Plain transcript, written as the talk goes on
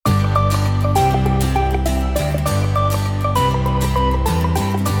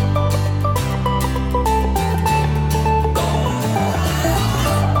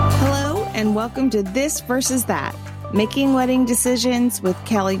welcome to This Versus That, Making Wedding Decisions with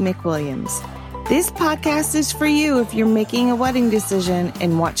Kelly McWilliams. This podcast is for you if you're making a wedding decision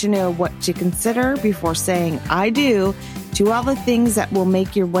and want to know what to consider before saying I do to all the things that will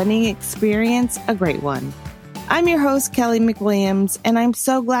make your wedding experience a great one. I'm your host, Kelly McWilliams, and I'm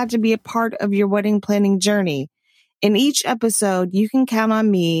so glad to be a part of your wedding planning journey. In each episode, you can count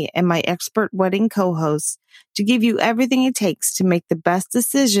on me and my expert wedding co-hosts to give you everything it takes to make the best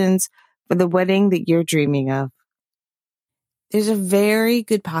decisions for the wedding that you're dreaming of. There's a very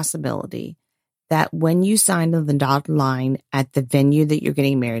good possibility that when you signed on the dotted line at the venue that you're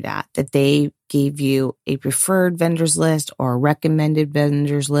getting married at, that they gave you a preferred vendors list or a recommended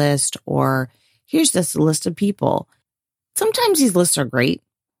vendors list, or here's this list of people. Sometimes these lists are great.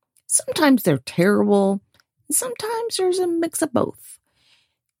 Sometimes they're terrible. Sometimes there's a mix of both.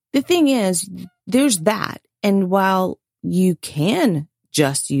 The thing is, there's that. And while you can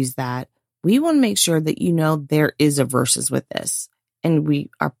just use that, we want to make sure that you know there is a versus with this. And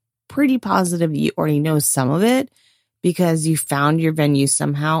we are pretty positive you already know some of it because you found your venue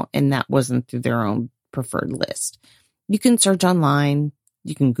somehow and that wasn't through their own preferred list. You can search online.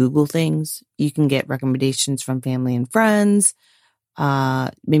 You can Google things. You can get recommendations from family and friends.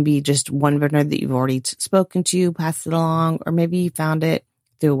 Maybe just one vendor that you've already spoken to, pass it along, or maybe you found it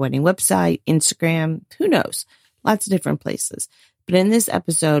through a wedding website, Instagram, who knows? Lots of different places. But in this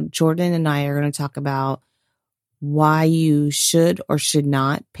episode, Jordan and I are going to talk about why you should or should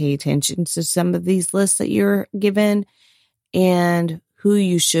not pay attention to some of these lists that you're given and who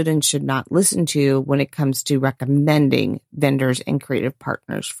you should and should not listen to when it comes to recommending vendors and creative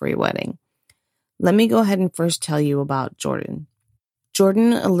partners for your wedding. Let me go ahead and first tell you about Jordan.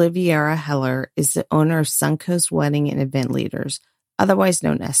 Jordan Oliveira Heller is the owner of Suncoast Wedding and Event Leaders, otherwise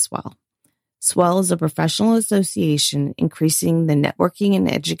known as Swell. Swell is a professional association increasing the networking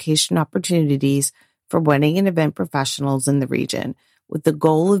and education opportunities for wedding and event professionals in the region, with the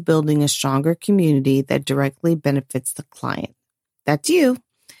goal of building a stronger community that directly benefits the client. That's you.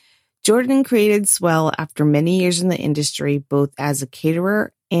 Jordan created Swell after many years in the industry, both as a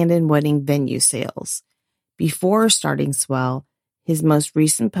caterer and in wedding venue sales. Before starting Swell, his most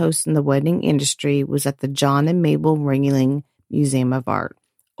recent post in the wedding industry was at the John and Mabel Ringling Museum of Art,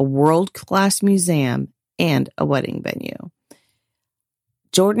 a world-class museum and a wedding venue.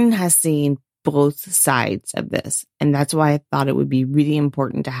 Jordan has seen both sides of this, and that's why I thought it would be really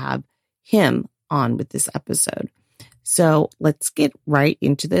important to have him on with this episode. So let's get right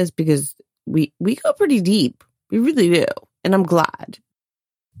into this because we go pretty deep. We really do, and I'm glad.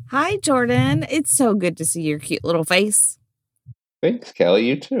 Hi, Jordan. It's so good to see your cute little face. Thanks, Kelly.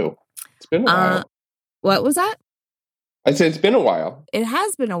 You too. It's been a while. What was that? I said it's been a while. It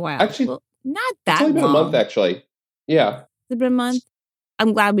has been a while. Actually, well, not that it's only been long. a month, actually. Yeah. Has it been a month?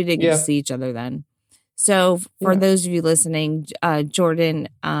 I'm glad we didn't get to see each other then. So for those of you listening, Jordan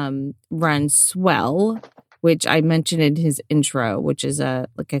runs Swell, which I mentioned in his intro, which is a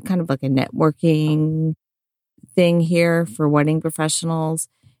kind of like a networking thing here for wedding professionals.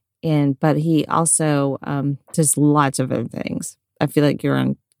 But he also does lots of other things. I feel like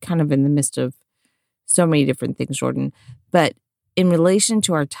you're kind of in the midst of so many different things, Jordan. But in relation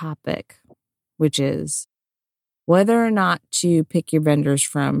to our topic, which is whether or not to pick your vendors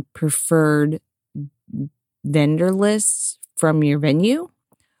from preferred vendor lists from your venue,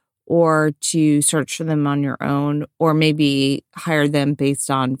 or to search for them on your own, or maybe hire them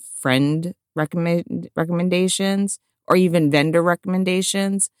based on friend recommendations, or even vendor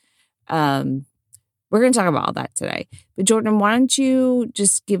recommendations. We're going to talk about all that today. But Jordan, why don't you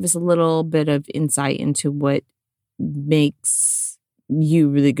just give us a little bit of insight into what makes you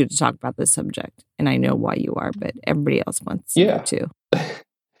really good to talk about this subject? And I know why you are, but everybody else wants to know too.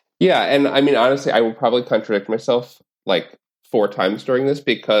 Yeah. And I mean, honestly, I will probably contradict myself like 4 times during this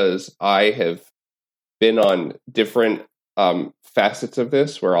because I have been on different facets of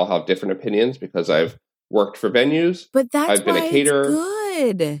this where I'll have different opinions because I've worked for venues. But that's I've been a caterer. It's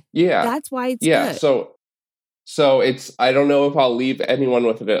good. Yeah. That's why it's good. So it's, I don't know if I'll leave anyone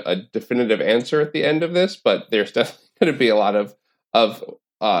with a definitive answer at the end of this, but there's definitely going to be a lot of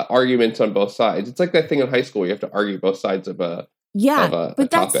arguments on both sides. It's like that thing in high school where you have to argue both sides of a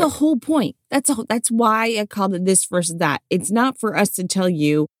but that's the whole point. That's why I called it This Versus That. It's not for us to tell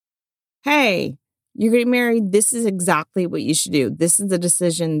you, hey, you're getting married. This is exactly what you should do. This is the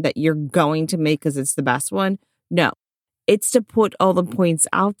decision that you're going to make because it's the best one. No, it's to put all the points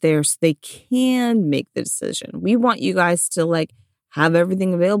out there so they can make the decision. We want you guys to have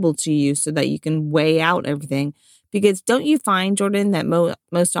everything available to you so that you can weigh out everything. Because don't you find, Jordan, that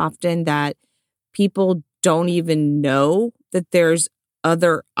most often that people don't even know that there's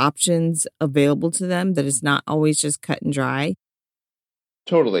other options available to them, that it's not always just cut and dry.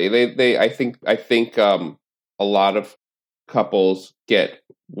 Totally. I think a lot of couples get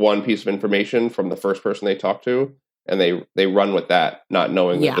one piece of information from the first person they talk to, and they run with that, not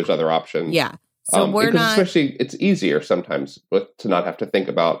knowing that there's other options. Yeah. So especially it's easier sometimes to not have to think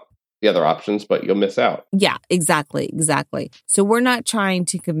about the other options, but you'll miss out. Yeah, exactly. So we're not trying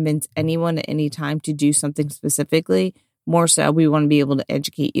to convince anyone at any time to do something specifically. More so, we want to be able to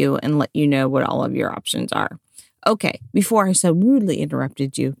educate you and let you know what all of your options are. Okay, before I so rudely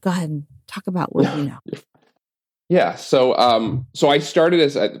interrupted you, go ahead and talk about what you know. Yeah, so I started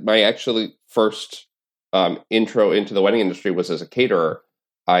as my actually first intro into the wedding industry was as a caterer.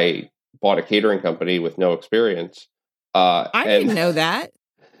 I bought a catering company with no experience. I didn't know that.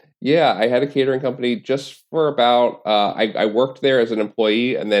 Yeah, I had a catering company just for about, I worked there as an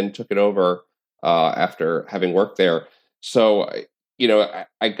employee and then took it over after having worked there. So,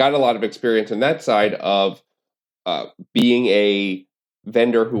 I got a lot of experience in that side of being a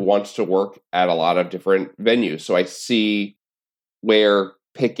vendor who wants to work at a lot of different venues. So I see where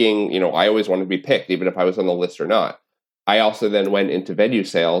picking, I always wanted to be picked, even if I was on the list or not. I also then went into venue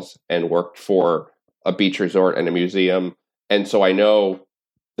sales and worked for a beach resort and a museum. And so I know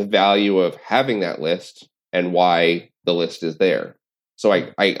the value of having that list and why the list is there. So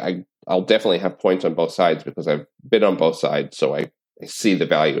I'll definitely have points on both sides because I've been on both sides. So I see the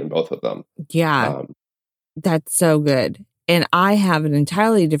value in both of them. Yeah, that's so good. And I have an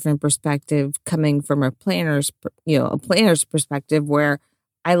entirely different perspective coming from a planner's perspective, where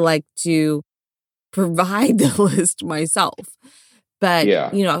I like to provide the list myself. But,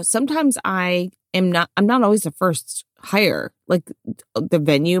 sometimes I'm not always the first hire. Like the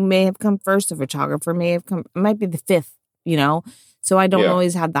venue may have come first, the photographer may have come, it might be the fifth, so I don't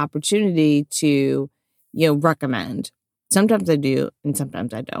always have the opportunity to, recommend. Sometimes I do and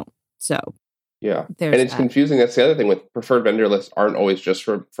sometimes I don't. So yeah. And it's confusing. That's the other thing with preferred vendor lists aren't always just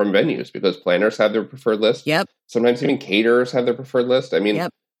from venues, because planners have their preferred list. Yep. Sometimes even caterers have their preferred list. I mean,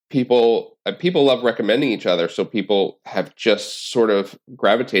 people love recommending each other. So people have just sort of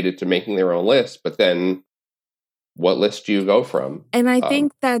gravitated to making their own list. But then what list do you go from? And I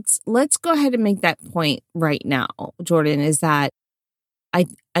think let's go ahead and make that point right now, Jordan, is that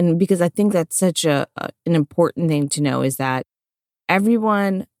because I think that's such an important thing to know, is that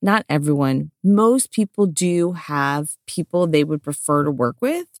not everyone, most people do have people they would prefer to work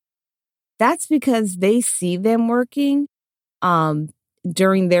with. That's because they see them working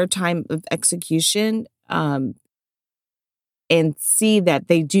during their time of execution and see that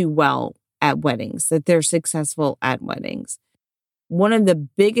they do well at weddings, that they're successful at weddings. One of the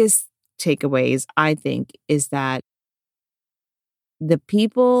biggest takeaways, I think, is that the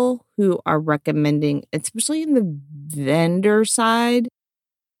people who are recommending, especially in the vendor side,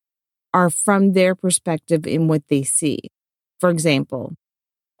 are from their perspective in what they see. For example,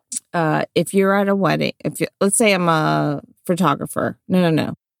 if you're at a wedding, let's say I'm a photographer.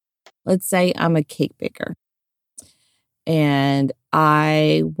 No. Let's say I'm a cake baker. And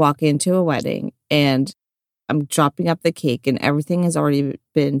I walk into a wedding and I'm dropping up the cake and everything has already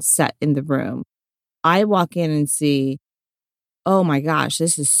been set in the room. I walk in and see, oh my gosh,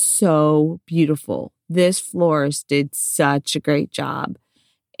 this is so beautiful. This florist did such a great job.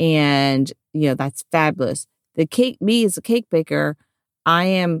 And, that's fabulous. Me as a cake baker, I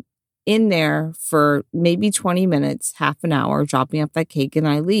am in there for maybe 20 minutes, half an hour, dropping up that cake, and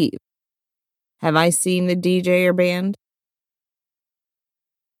I leave. Have I seen the DJ or band?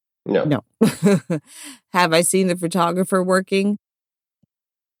 No. Have I seen the photographer working?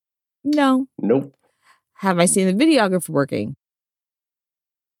 No. Nope. Have I seen the videographer working?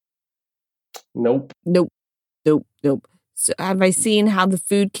 Nope. So have I seen how the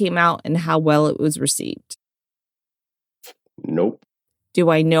food came out and how well it was received? Nope.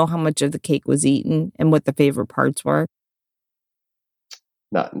 Do I know how much of the cake was eaten and what the favorite parts were?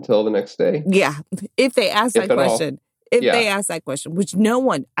 Not until the next day. Yeah. If they ask that question. They ask that question, which no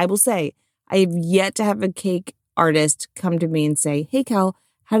one, I will say, I have yet to have a cake artist come to me and say, hey, Cal,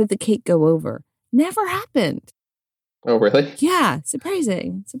 how did the cake go over? Never happened. Oh, really? Yeah.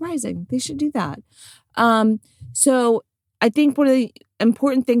 Surprising. They should do that. So I think one of the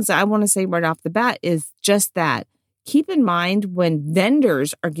important things that I want to say right off the bat is just that. Keep in mind when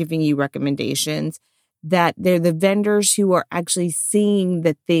vendors are giving you recommendations that they're the vendors who are actually seeing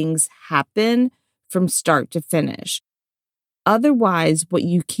that things happen from start to finish. Otherwise, what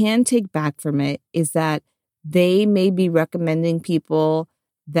you can take back from it is that they may be recommending people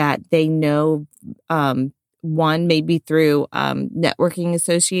that they know, one, maybe through networking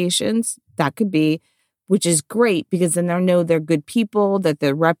associations. That could be which is great because then they know they're good people, that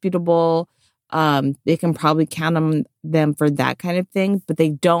they're reputable. They can probably count on them for that kind of thing, but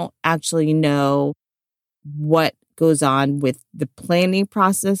they don't actually know what goes on with the planning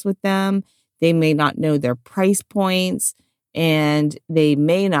process with them. They may not know their price points, and they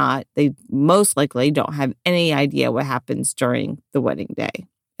most likely don't have any idea what happens during the wedding day.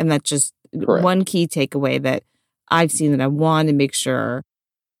 And that's just Correct. one key takeaway that I've seen that I want to make sure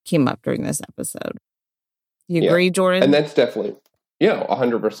came up during this episode. Do you agree, Jordan? And that's definitely,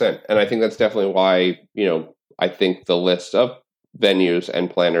 100%. And I think that's definitely why, I think the list of venues and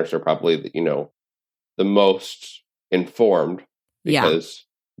planners are probably, the most informed because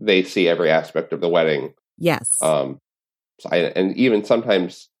they see every aspect of the wedding. Yes. And even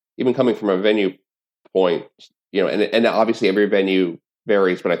sometimes, even coming from a venue point, and obviously every venue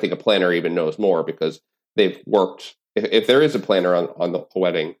varies, but I think a planner even knows more because they've worked, if there is a planner on the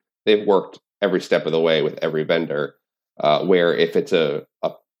wedding, they've worked every step of the way with every vendor, where if it's a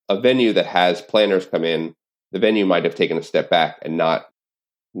venue that has planners come in, the venue might have taken a step back and not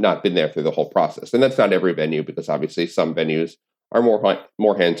been there through the whole process. And that's not every venue because obviously some venues are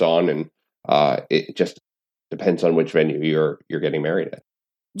more hands-on, and it just depends on which venue you're getting married at.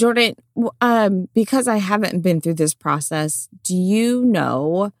 Jordan, because I haven't been through this process, do you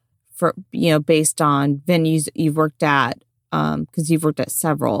know, based on venues that you've worked at, because you've worked at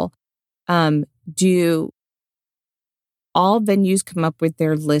several, do all venues come up with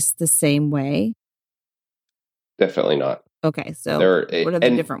their list the same way? Definitely not. Okay, so what are the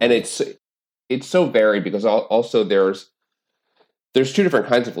different ones? And it's so varied because also there's two different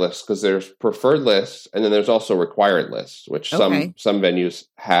kinds of lists because there's preferred lists and then there's also required lists, which some venues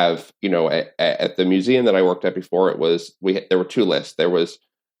have. At the museum that I worked at before, there were two lists. There was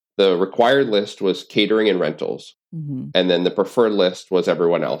the required list was catering and rentals, and then the preferred list was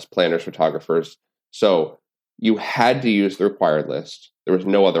everyone else, planners, photographers. So you had to use the required list. There was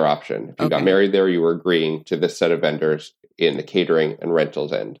no other option. If you got married there, you were agreeing to this set of vendors in the catering and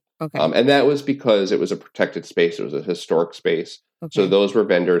rentals end. Okay. And that was because it was a protected space. It was a historic space. Okay. So those were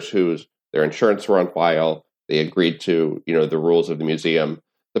vendors whose their insurance were on file. They agreed to, the rules of the museum.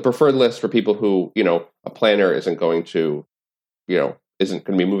 The preferred list for people who, a planner isn't going to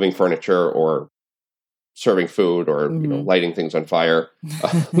be moving furniture or serving food or, lighting things on fire.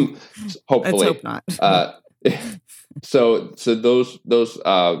 Hopefully. Let's hope not. So those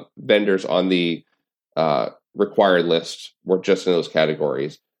vendors on the required list were just in those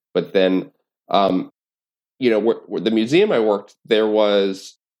categories. But then, where the museum I worked, there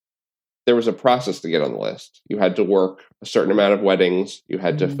was a process to get on the list. You had to work a certain amount of weddings. You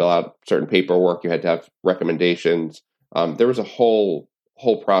had to fill out certain paperwork. You had to have recommendations. There was a whole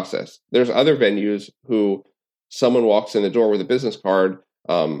process. There's other venues who someone walks in the door with a business card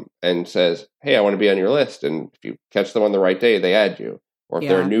and says, "Hey, I want to be on your list." And if you catch them on the right day, they add you. Or if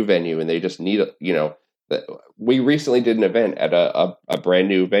they're a new venue and they just need, we recently did an event at a brand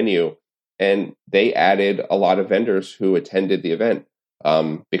new venue, and they added a lot of vendors who attended the event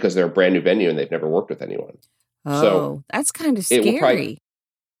because they're a brand new venue and they've never worked with anyone. Oh, so that's kind of scary.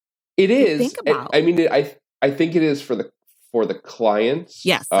 It is. Think about. I think it is for the clients.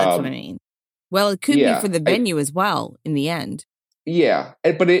 Yes, that's what I mean. Well, it could be for the venue as well in the end. Yeah,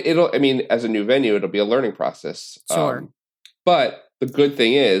 but it'll. I mean, as a new venue, it'll be a learning process. Sure. But the good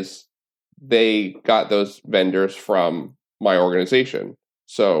thing is, they got those vendors from my organization,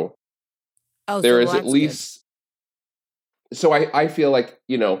 so there is at least. Good. So I feel like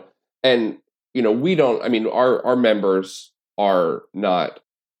and we don't. I mean, our members are not.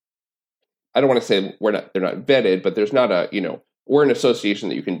 I don't want to say they're not vetted, but there's not we're an association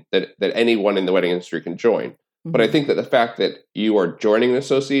that anyone in the wedding industry can join. But I think that the fact that you are joining an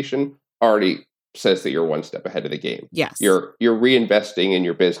association already says that you're one step ahead of the game. Yes. You're reinvesting in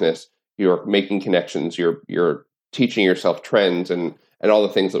your business. You're making connections. You're teaching yourself trends and all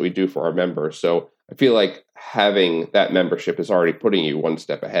the things that we do for our members. So I feel like having that membership is already putting you one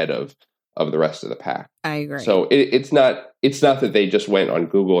step ahead of the rest of the pack. I agree. So it's not that they just went on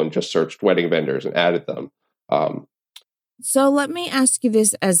Google and just searched wedding vendors and added them. So let me ask you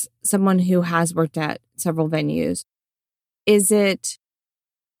this as someone who has worked at several venues. Is it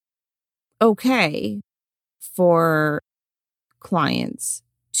okay for clients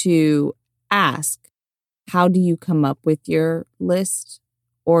to ask, how do you come up with your list?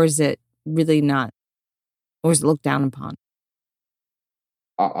 Or is it really not? Or is it looked down upon?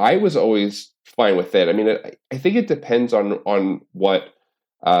 I was always fine with it. I mean, I think it depends on what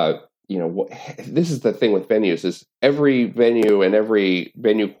this is the thing with venues is every venue and every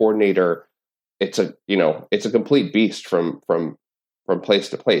venue coordinator, it's a complete beast from from place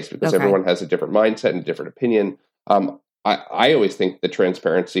to place because Okay. everyone has a different mindset and a different opinion. I always think the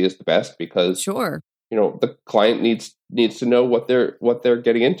transparency is the best because Sure. the client needs to know what they're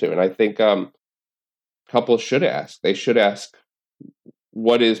getting into, and I think couples should ask. They should ask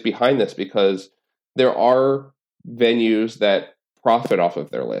what is behind this because there are venues that profit off of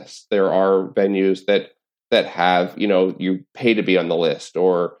their list. There are venues that have you pay to be on the list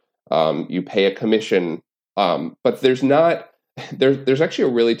or you pay a commission, but there's not. There's actually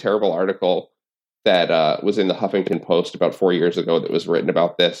a really terrible article that was in the Huffington Post about 4 years ago that was written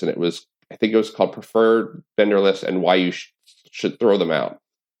about this, and I think it was called Preferred Vendor Lists and Why You Should Throw Them Out.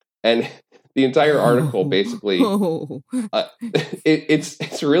 And the entire article basically,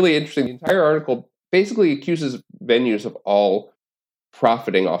 it's really interesting. The entire article basically accuses venues of all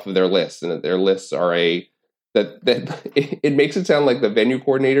profiting off of their lists, and that their lists are that it makes it sound like the venue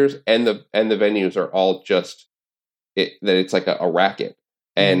coordinators and the venues are all just that it's like a racket.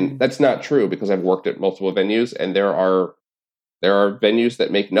 And that's not true because I've worked at multiple venues, and there are venues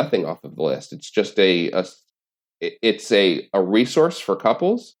that make nothing off of the list. It's just it's a resource for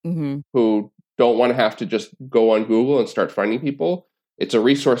couples who don't want to have to just go on Google and start finding people. It's a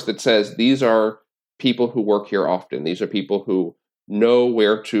resource that says these are people who work here often. These are people who know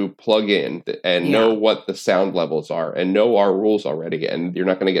where to plug in and know what the sound levels are and know our rules already. And you're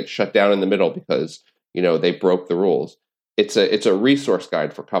not going to get shut down in the middle because they broke the rules. It's a resource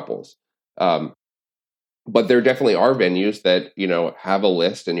guide for couples. But there definitely are venues that, have a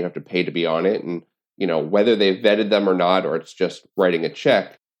list and you have to pay to be on it. And, whether they've vetted them or not, or it's just writing a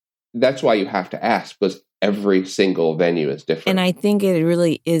check, that's why you have to ask because every single venue is different. And I think it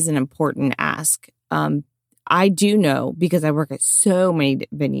really is an important ask. I do know because I work at so many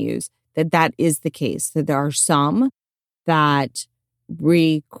venues that is the case, that there are some that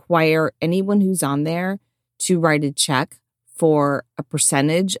require anyone who's on there to write a check for a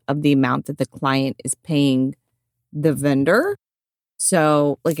percentage of the amount that the client is paying the vendor.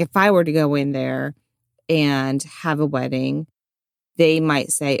 So like if I were to go in there and have a wedding, they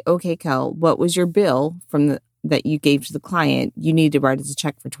might say, okay, Kel, what was your bill that you gave to the client? You need to write us a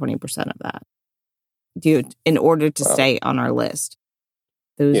check for 20% of that in order to stay on our list.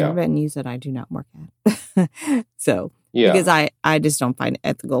 Those are venues that I do not work at. So because I just don't find it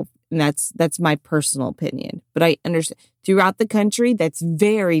ethical. And that's my personal opinion. But I understand throughout the country, that's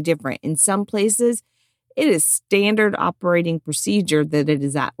very different. In some places, it is standard operating procedure that it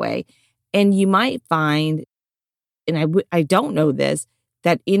is that way. And you might find, and I don't know this,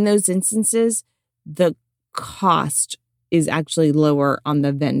 that in those instances, the cost is actually lower on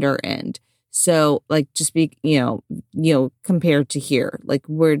the vendor end. So like just be, compared to here, like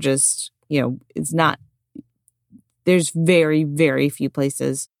we're just, it's not, there's very, very few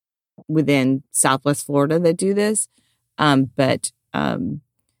places within Southwest Florida that do this. But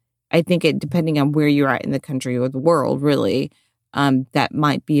I think depending on where you're at in the country or the world, really, that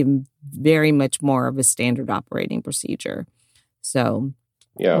might be very much more of a standard operating procedure. So,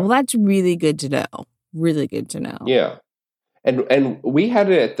 well, that's really good to know. Really good to know. Yeah. And we had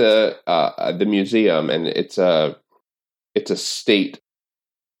it at the museum, and it's a state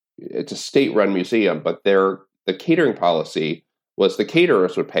run museum, but the catering policy was the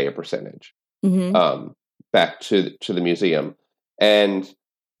caterers would pay a percentage back to the museum. And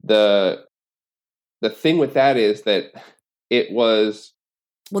the thing with that is that it was...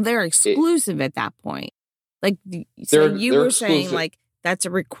 Well, they're exclusive at that point. Like, so you were saying, like, that's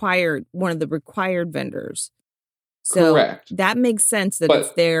one of the required vendors. So correct. That makes sense that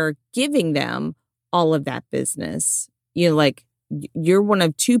if they're giving them all of that business, like, you're one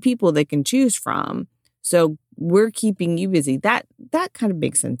of two people they can choose from. So we're keeping you busy. That kind of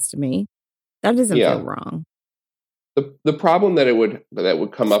makes sense to me. That doesn't feel wrong. The problem that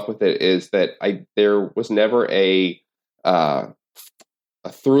would come up with it is that there was never a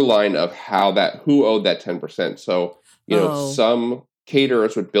through line of who owed that 10%. So some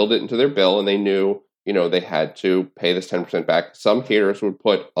caterers would build it into their bill, and they knew they had to pay this 10% back. Some caterers would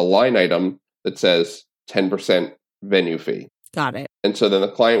put a line item that says 10% venue fee. Got it. And so then the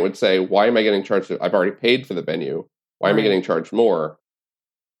client would say, why am I getting charged? I've already paid for the venue. Why am I getting charged more?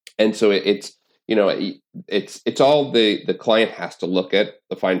 And so it's all the client has to look at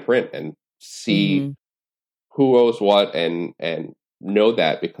the fine print and see who owes what and know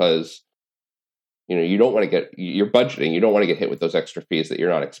that, because you don't want to you're budgeting. You don't want to get hit with those extra fees that you're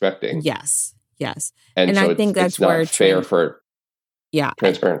not expecting. Yes. And so I think that's where it's fair for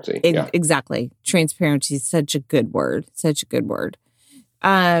transparency. Exactly. Transparency is such a good word. Such a good word.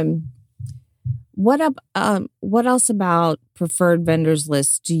 What else about preferred vendors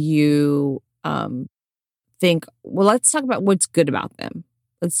lists do you think, well, let's talk about what's good about them.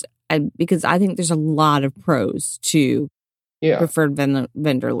 Because I think there's a lot of pros to preferred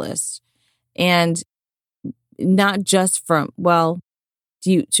vendor list. And not just from, well,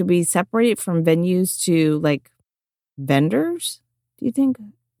 should we separate it from venues to like vendors? Do you think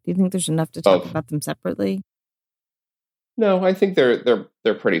there's enough to talk about them separately? No, I think they're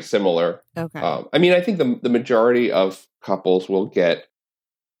pretty similar. Okay. I mean, I think the majority of couples will get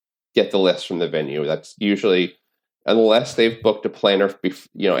the list from the venue. That's usually, unless they've booked a planner,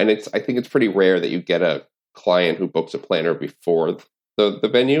 and I think it's pretty rare that you get a client who books a planner before the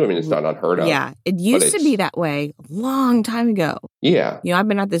venue. I mean, it's not unheard of. Yeah, it used to be that way a long time ago. Yeah. I've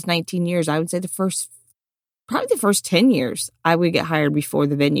been at this 19 years. I would say probably the first 10 years, I would get hired before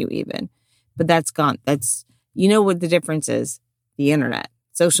the venue even. But that's gone. What the difference is? The internet,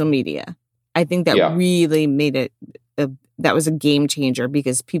 social media. I think that really made it, that was a game changer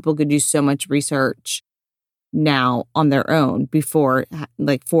because people could do so much research now on their own before,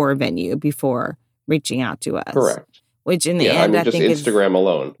 like for a venue, before reaching out to us. Correct. Which in the end, I just think Instagram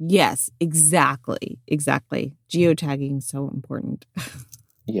alone. Yes, exactly. Geotagging is so important.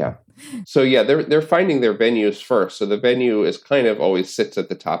 Yeah. So they're finding their venues first. So the venue is kind of always sits at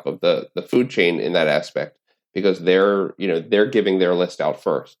the top of the food chain in that aspect because they're giving their list out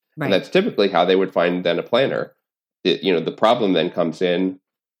first. Right. And that's typically how they would find then a planner. The problem then comes in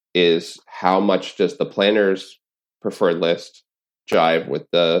is how much does the planner's preferred list jive with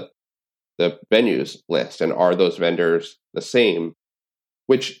the venue's list, and are those vendors the same?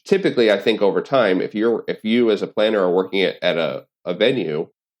 Which typically, I think over time, if you as a planner are working at a venue,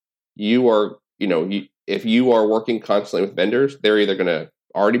 you are, if you are working constantly with vendors, they're either going to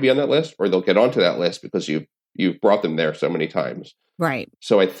already be on that list or they'll get onto that list because you've brought them there so many times. Right.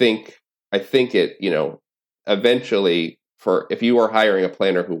 So I think it, eventually, if you are hiring a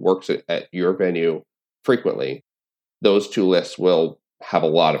planner who works at your venue frequently, those two lists will have a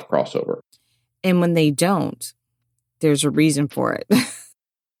lot of crossover. And when they don't, there's a reason for it.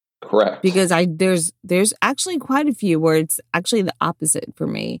 Correct. Because there's actually quite a few where it's actually the opposite for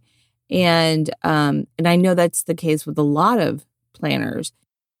me. And I know that's the case with a lot of planners.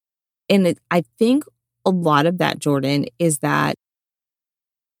 And I think a lot of that, Jordan, is that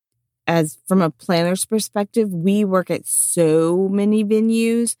as from a planner's perspective, we work at so many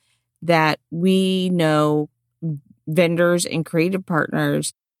venues that we know vendors and creative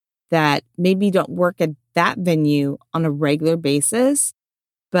partners that maybe don't work at that venue on a regular basis,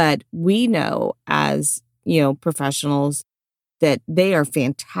 but we know as, professionals that they are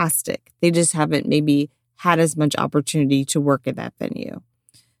fantastic. They just haven't maybe had as much opportunity to work at that venue.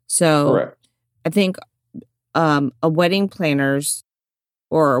 So correct. I think a wedding planner's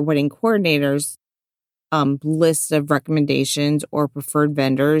or a wedding coordinator's list of recommendations or preferred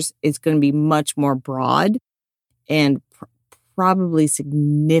vendors is going to be much more broad and probably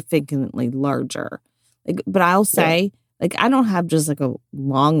significantly larger. But I'll say, I don't have just a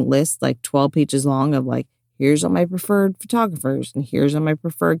long list, 12 pages long of here's all my preferred photographers and here's all my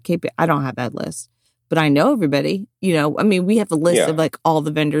preferred KP. I don't have that list, but I know everybody. We have a list of all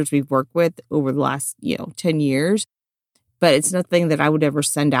the vendors we've worked with over the last 10 years. But it's nothing that I would ever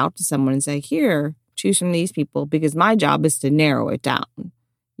send out to someone and say, here, choose from these people, because my job is to narrow it down.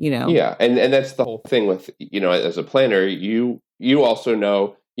 Yeah, and that's the whole thing with as a planner, you also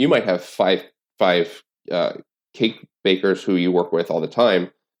know you might have five cake bakers who you work with all the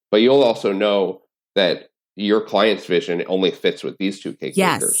time, but you'll also know that your client's vision only fits with these two cake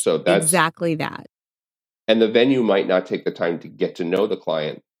bakers. So that's exactly that. And the venue might not take the time to get to know the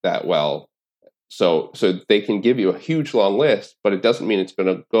client that well. So they can give you a huge long list, but it doesn't mean it's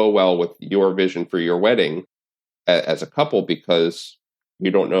going to go well with your vision for your wedding as a couple, because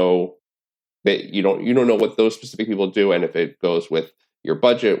you don't know that you don't know what those specific people do, and if it goes with your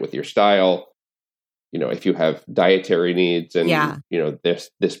budget, with your style. If you have dietary needs, and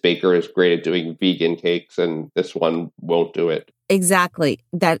this baker is great at doing vegan cakes, and this one won't do it. Exactly.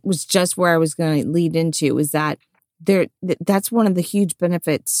 That was just where I was going to lead into. Is that that's one of the huge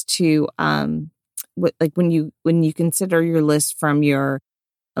benefits to when you consider your list from your,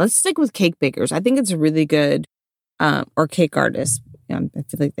 let's stick with cake bakers. I think it's a really good, or cake artists. I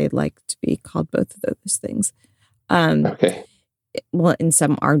feel like they'd like to be called both of those things. Okay. Well, and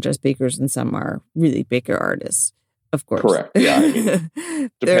some are just bakers and some are really baker artists, of course. Correct. Yeah.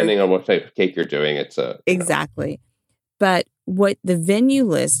 Depending on what type of cake you're doing, it's exactly. But what the venue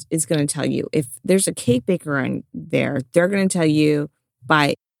list is going to tell you, if there's a cake baker on there, they're going to tell you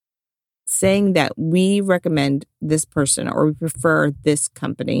by saying that we recommend this person or we prefer this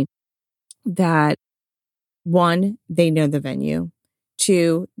company, that one, they know the venue.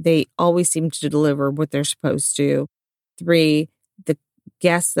 2, they always seem to deliver what they're supposed to. 3, the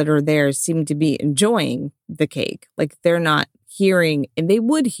guests that are there seem to be enjoying the cake. Like they're not hearing, and they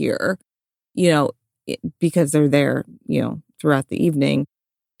would hear, because they're there, throughout the evening,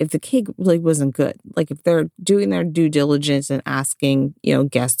 if the cake really wasn't good. Like if they're doing their due diligence and asking,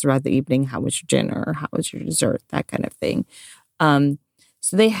 guests throughout the evening, how was your dinner? Or how was your dessert? That kind of thing.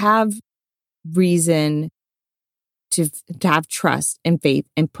 So they have reason to have trust and faith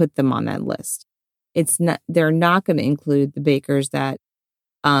and put them on that list. They're not going to include the bakers that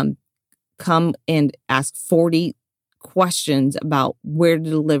come and ask 40 questions about where to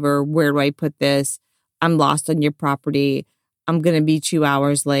deliver, where do I put this? I'm lost on your property. I'm going to be 2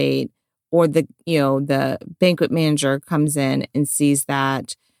 hours late. Or the banquet manager comes in and sees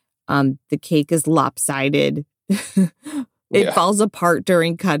that the cake is lopsided. It falls apart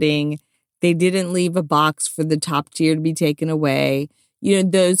during cutting. They didn't leave a box for the top tier to be taken away.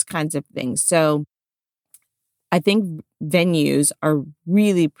 Those kinds of things. So I think venues are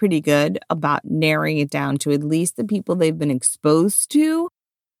really pretty good about narrowing it down to at least the people they've been exposed to.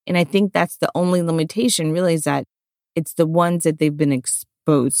 And I think that's the only limitation really, is that it's the ones that they've been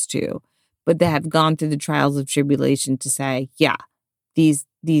exposed to, but they have gone through the trials of tribulation to say, yeah, these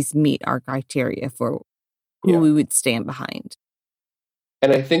meet our criteria for who we would stand behind.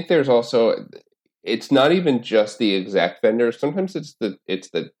 And I think there's also, it's not even just the exact vendor. Sometimes it's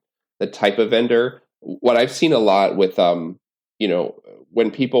the type of vendor. What I've seen a lot with,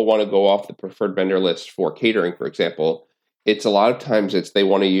 when people want to go off the preferred vendor list for catering, for example, it's a lot of times they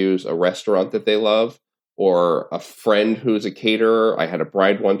want to use a restaurant that they love or a friend who's a caterer. I had a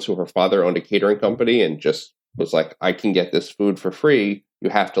bride once who her father owned a catering company and just was like, I can get this food for free. You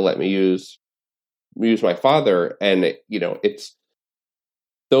have to let me use my father. And,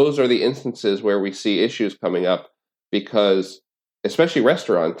 those are the instances where we see issues coming up because, especially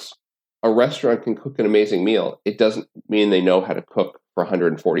restaurants, a restaurant can cook an amazing meal. It doesn't mean they know how to cook for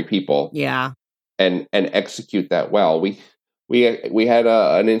 140 people. Yeah. And execute that well. We had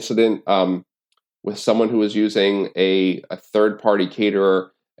an incident with someone who was using a third-party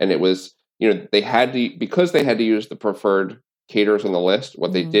caterer, and it was, they had to use the preferred caterers on the list.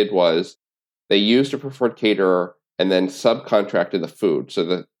 What they did was they used a preferred caterer and then subcontracted the food.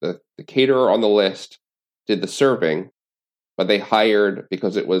 So the caterer on the list did the serving, but they hired,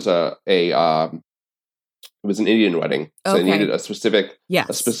 because it was it was an Indian wedding, so they needed a specific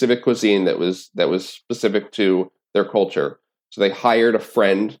cuisine that was specific to their culture. So they hired a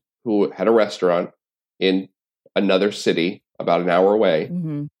friend who had a restaurant in another city about an hour away.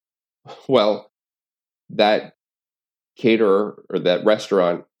 Mm-hmm. Well, that caterer or that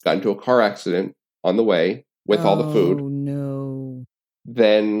restaurant got into a car accident on the way with all the food. Oh, no.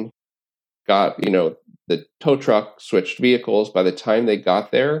 Then got, the tow truck switched vehicles. By the time they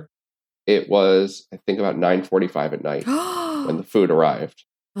got there, it was, I think, about 9:45 at night when the food arrived.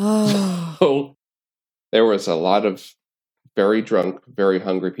 Oh. So there was a lot of very drunk, very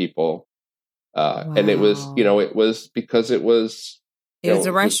hungry people. Wow. And it was, it was because it was... It was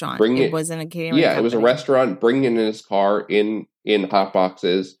a restaurant. It wasn't a catering company. It was a restaurant bringing in his car in hot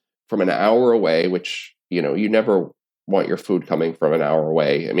boxes from an hour away, which, you never want your food coming from an hour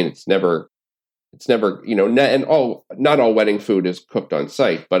away. I mean, it's never, not all wedding food is cooked on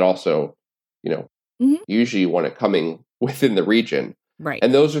site, but also, usually you want it coming within the region. Right.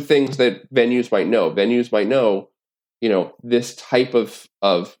 And those are things that venues might know. Venues might know, this type of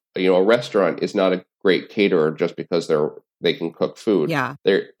a restaurant is not a great caterer just because they can cook food. Yeah.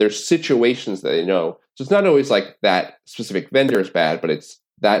 There's situations that they know. So it's not always like that specific vendor is bad, but it's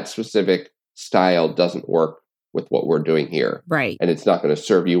that specific style doesn't work with what we're doing here. Right. And it's not going to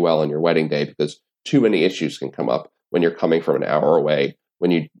serve you well on your wedding day because too many issues can come up when you're coming from an hour away,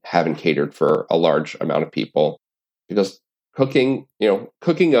 when you haven't catered for a large amount of people. Because cooking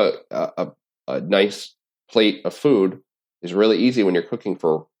a nice plate of food is really easy when you're cooking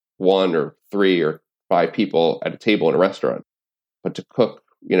for 1 or 3 or 5 people at a table in a restaurant. But to cook,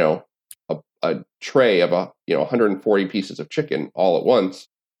 a tray of 140 pieces of chicken all at once,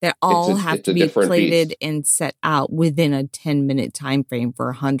 that all have to be plated and set out within a 10-minute time frame for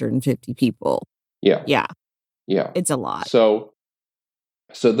 150 people. Yeah. Yeah. Yeah. It's a lot. So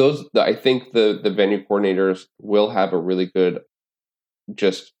those, I think the venue coordinators will have a really good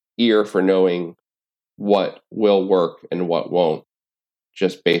just ear for knowing what will work and what won't,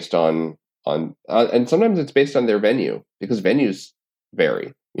 just based on and sometimes it's based on their venue, because venues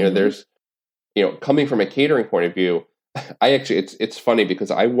vary. There's, coming from a catering point of view, it's funny because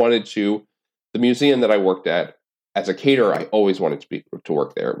I wanted to, the museum that I worked at as a caterer, I always wanted to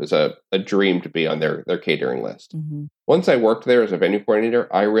work there. It was a dream to be on their catering list. Mm-hmm. Once I worked there as a venue coordinator,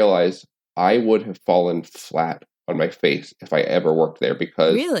 I realized I would have fallen flat on my face if I ever worked there,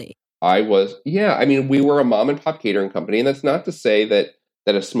 because Really? I mean, we were a mom and pop catering company, and that's not to say that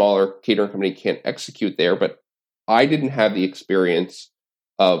a smaller catering company can't execute there, but I didn't have the experience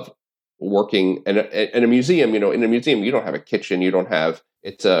of working in a museum. In a museum, you don't have a kitchen. You don't have,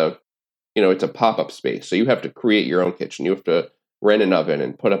 it's a pop-up space. So you have to create your own kitchen. You have to rent an oven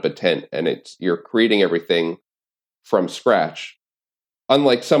and put up a tent, and you're creating everything from scratch.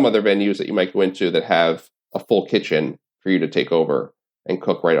 Unlike some other venues that you might go into that have a full kitchen for you to take over and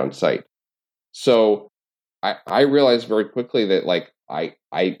cook right on site. So I realized very quickly that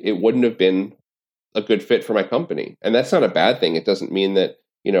it wouldn't have been a good fit for my company. And that's not a bad thing. It doesn't mean that,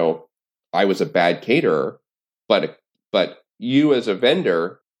 I was a bad caterer, but you as a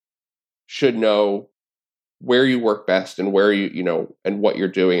vendor should know where you work best and where and what you're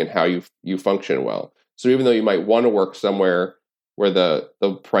doing and how you function well. So even though you might want to work somewhere where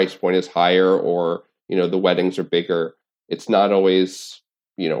the price point is higher, or, the weddings are bigger, it's not always,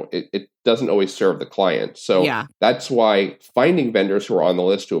 it doesn't always serve the client. So that's why finding vendors who are on the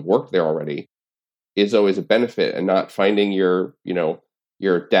list who have worked there already is always a benefit, and not finding your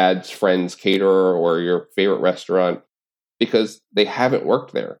dad's friend's caterer or your favorite restaurant because they haven't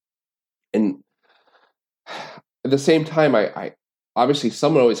worked there. And at the same time, I obviously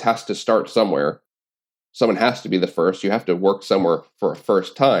someone always has to start somewhere. Someone has to be the first. You have to work somewhere for a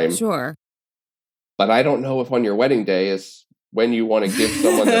first time. Sure. But I don't know if on your wedding day is when you want to give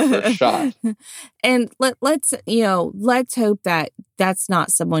someone the first shot. And let's hope that that's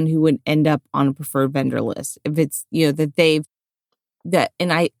not someone who would end up on a preferred vendor list. If it's,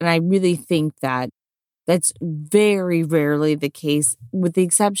 and I really think that that's very rarely the case, with the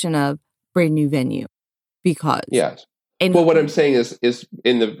exception of brand new venue, because yes. Well, what I'm saying is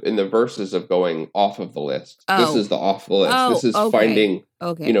in the verses of going off of the list. This is the off the list. This is finding,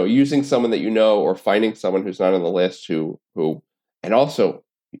 using someone that or finding someone who's not on the list who, and also,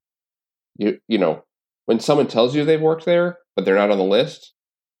 when someone tells you they've worked there but they're not on the list,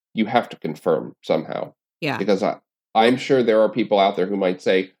 you have to confirm somehow. Yeah. Because I'm sure there are people out there who might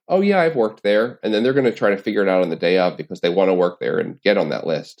say, "Oh yeah, I've worked there," and then they're going to try to figure it out on the day of because they want to work there and get on that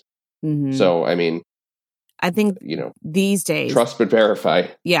list. Mm-hmm. So, I mean, I think these days, trust but verify.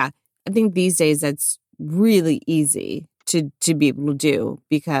 Yeah, I think these days that's really easy to be able to do,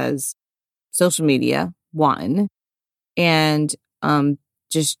 because social media, one, and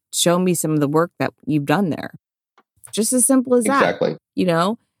just show me some of the work that you've done there. Just as simple as that. Exactly.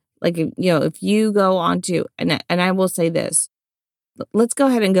 If you go on to, and I will say this, let's go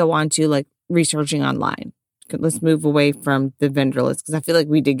ahead and go on to like researching online. Let's move away from the vendor list, because I feel like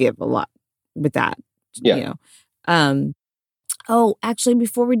we did give a lot with that. Yeah. Actually,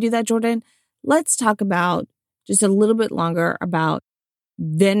 before we do that, Jordan, let's talk about just a little bit longer about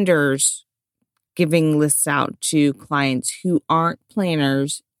vendors giving lists out to clients who aren't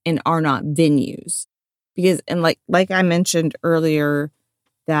planners and are not venues. Because, and like I mentioned earlier,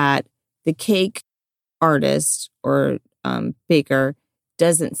 that the cake artist or baker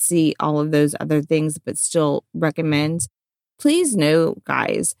doesn't see all of those other things, but still recommends. Please know,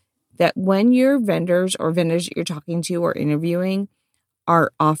 guys, that when your vendors or vendors that you're talking to or interviewing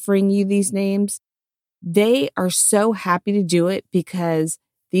are offering you these names, they are so happy to do it, because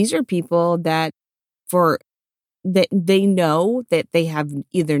these are people that they know that they have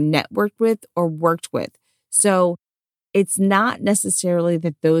either networked with or worked with. So it's not necessarily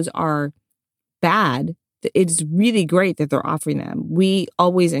that those are bad. It's really great that they're offering them. We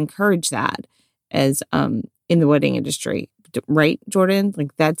always encourage that as in the wedding industry, right, Jordan?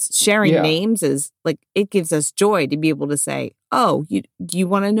 Like, that's sharing names is like, it gives us joy to be able to say, "Oh, you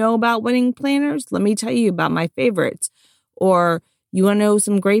want to know about wedding planners? Let me tell you about my favorites." Or, "You want to know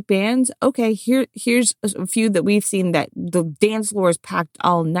some great bands? Okay, here's a few that we've seen that the dance floor is packed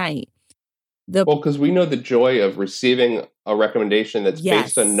all night." Because we know the joy of receiving a recommendation that's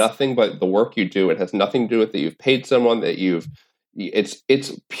based on nothing but the work you do. It has nothing to do with that you've paid someone, that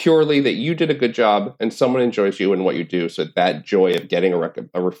it's purely that you did a good job and someone enjoys you and what you do. So that joy of getting a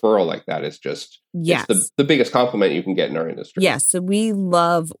referral like that is just it's the biggest compliment you can get in our industry. Yes. So we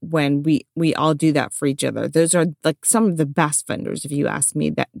love when we all do that for each other. Those are like some of the best vendors, if you ask me,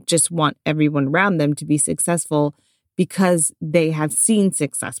 that just want everyone around them to be successful because they have seen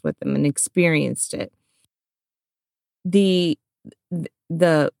success with them and experienced it. The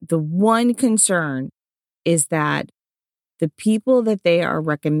one concern is that the people that they are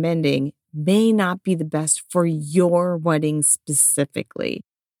recommending may not be the best for your wedding specifically.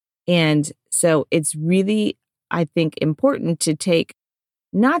 And so it's really I think, important to take,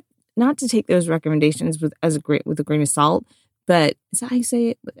 not to take those recommendations with a grain of salt, but is that how you say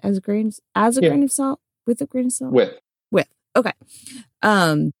it? As a grain of salt? With a grain of salt? With. Okay.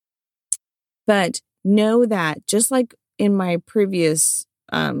 But know that just like in my previous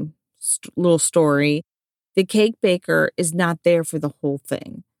little story, the cake baker is not there for the whole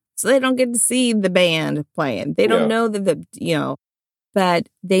thing. So they don't get to see the band playing. They don't know that but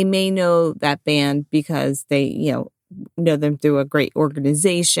they may know that band because they, know them through a great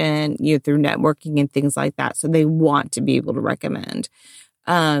organization, through networking and things like that. So they want to be able to recommend.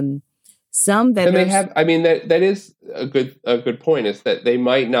 Some vendors, and they have. I mean, that is a good point. Is that they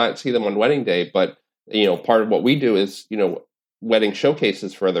might not see them on wedding day, but part of what we do is wedding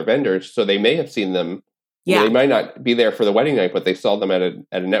showcases for other vendors, so they may have seen them. Yeah, they might not be there for the wedding night, but they saw them at a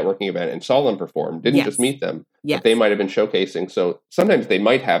networking event and saw them perform. Didn't just meet them. But they might have been showcasing. So sometimes they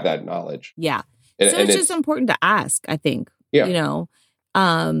might have that knowledge. Yeah. So it's just important to ask, I think. Yeah.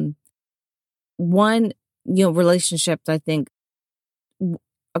 One, relationships, I think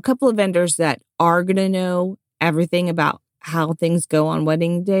a couple of vendors that are going to know everything about how things go on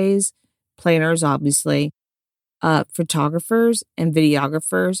wedding days, planners, obviously, photographers and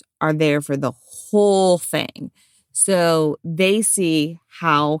videographers are there for the whole thing. So they see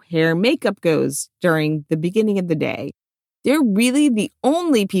how hair and makeup goes during the beginning of the day. They're really the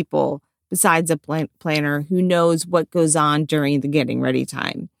only people besides a planner who knows what goes on during the getting ready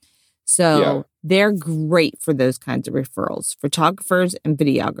time. So they're great for those kinds of referrals. Photographers and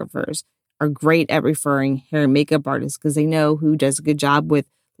videographers are great at referring hair and makeup artists because they know who does a good job with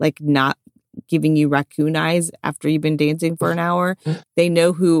not giving you raccoon eyes after you've been dancing for an hour. They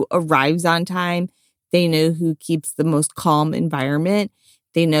know who arrives on time. They know who keeps the most calm environment.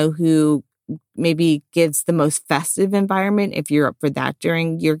 They know who maybe gives the most festive environment if you're up for that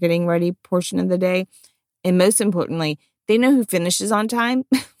during your getting ready portion of the day. And most importantly, they know who finishes on time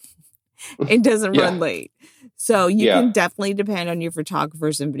and doesn't run late. So you can definitely depend on your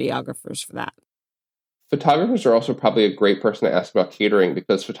photographers and videographers for that. Photographers are also probably a great person to ask about catering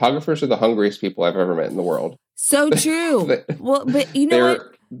because photographers are the hungriest people I've ever met in the world. So true. Well, but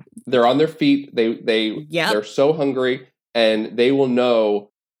what? They're on their feet. They're so hungry, and they will know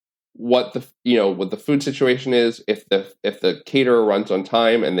what the food situation is if the caterer runs on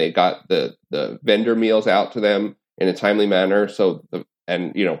time and they got the vendor meals out to them in a timely manner. So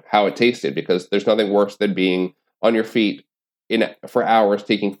how it tasted, because there's nothing worse than being on your feet for hours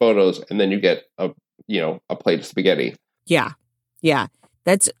taking photos and then you get a plate of spaghetti. Yeah.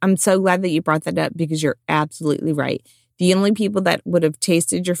 I'm so glad that you brought that up because you're absolutely right. The only people that would have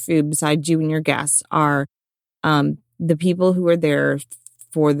tasted your food besides you and your guests are the people who are there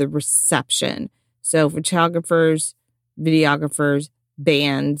for the reception. So photographers, videographers,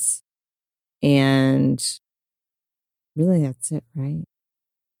 bands, and really that's it, right?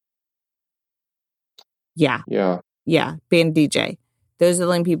 Yeah. Band DJ. Those are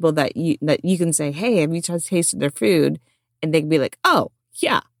the only people that you can say, hey, have you tasted their food? And they can be like, oh,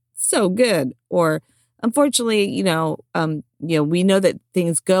 yeah, so good. Or unfortunately, we know that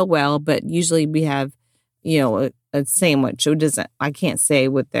things go well, but usually we have, a sandwich. So I can't say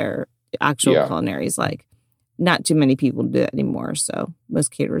what their actual culinary is like. Not too many people do that anymore. So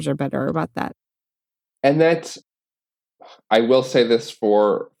most caterers are better about that. And I will say this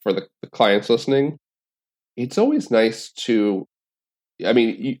for the clients listening. It's always nice to,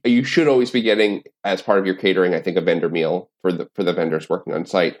 you should always be getting, as part of your catering, I think, a vendor meal for the vendors working on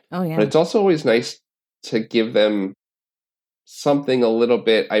site. Oh, yeah. But it's also always nice to give them something a little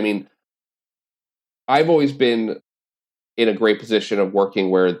bit. I've always been in a great position of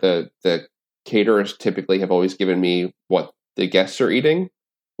working where the caterers typically have always given me what the guests are eating,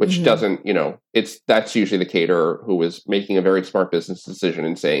 which doesn't, that's usually the caterer who is making a very smart business decision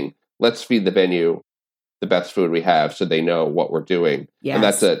and saying, let's feed the venue the best food we have so they know what we're doing.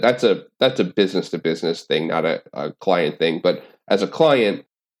 Yes. And that's a business to business thing, not a client thing. But as a client,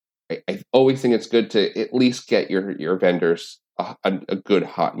 I always think it's good to at least get your vendors a good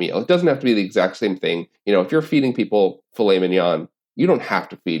hot meal. It doesn't have to be the exact same thing. If you're feeding people filet mignon, you don't have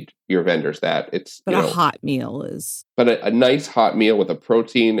to feed your vendors that. But a hot meal is. But a nice hot meal with a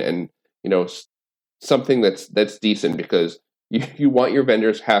protein and something that's decent, because you want your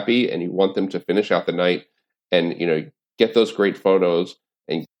vendors happy and you want them to finish out the night and get those great photos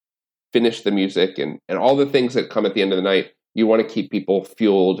and finish the music and all the things that come at the end of the night. You want to keep people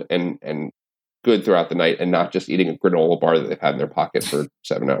fueled and good throughout the night and not just eating a granola bar that they've had in their pocket for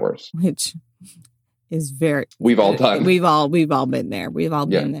 7 hours. Which is we've all done. We've all been there. We've all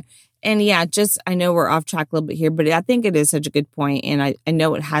been there. And I know we're off track a little bit here, but I think it is such a good point. And I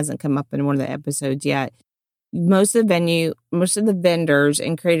know it hasn't come up in one of the episodes yet. most of the vendors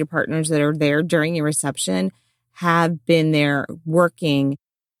and creative partners that are there during your reception have been there working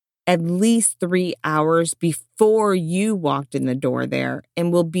at least 3 hours before you walked in the door there,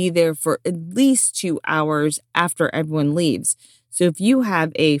 and will be there for at least 2 hours after everyone leaves. So if you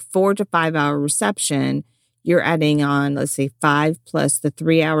have a 4 to 5 hour reception, you're adding on, let's say 5 plus the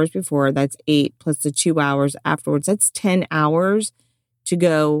 3 hours before, that's 8 plus the 2 hours afterwards. That's 10 hours to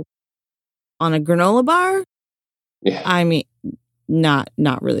go on a granola bar. Yeah. I mean, not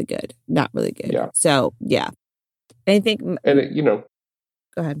really good. Not really good. Yeah. So yeah. I think, and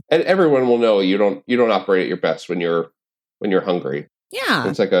go ahead. And everyone will know you don't operate at your best when you're hungry. Yeah.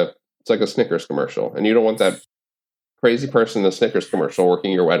 It's like a Snickers commercial, and you don't want that crazy person in the Snickers commercial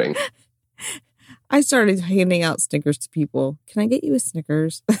working your wedding. I started handing out Snickers to people. Can I get you a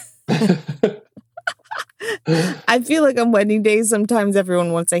Snickers? I feel like on wedding days, sometimes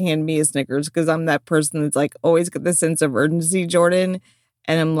everyone wants to hand me a Snickers because I'm that person that's like always got the sense of urgency, Jordan.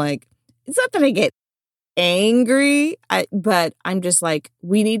 And I'm like, it's not that I get angry, but I'm just like,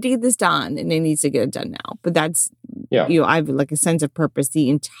 we need to get this done and it needs to get it done now. But that's, I have like a sense of purpose the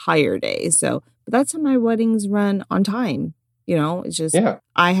entire day. So, but that's how my weddings run on time. It's just,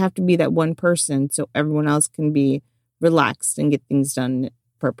 I have to be that one person so everyone else can be relaxed and get things done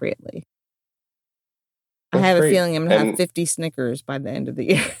appropriately. That's I have great. A feeling I'm going to have 50 Snickers by the end of the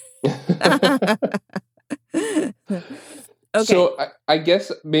year. Okay. So I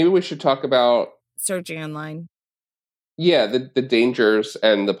guess maybe we should talk about searching online. Yeah, the dangers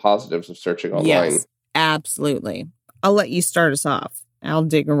and the positives of searching online. Yes, absolutely. I'll let you start us off. I'll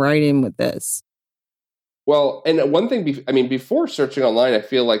dig right in with this. Well, and one thing, before searching online, I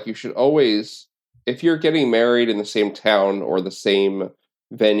feel like you should always, if you're getting married in the same town or the same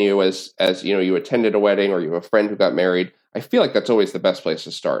venue as you attended a wedding or you have a friend who got married, I feel like that's always the best place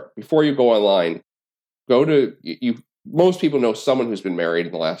to start. Before you go online, go to most people know someone who's been married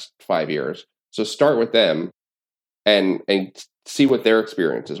in the last 5 years. So start with them and see what their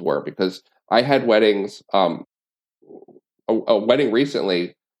experiences were, because I had weddings, a wedding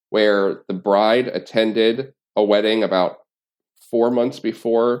recently where the bride attended a wedding about 4 months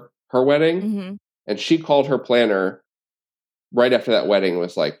before her wedding. Mm-hmm. And she called her planner right after that wedding and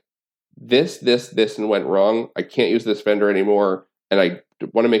was like, this, and went wrong. I can't use this vendor anymore. And I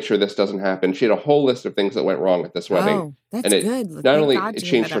want to make sure this doesn't happen. She had a whole list of things that went wrong at this wedding. Oh, that's and good. Not only it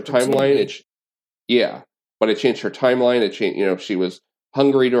changed her timeline, but it changed her timeline. It changed, she was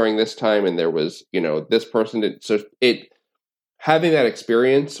hungry during this time, and there was, this person did. So having that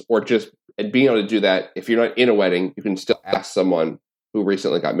experience, or just being able to do that, if you're not in a wedding, you can still ask someone who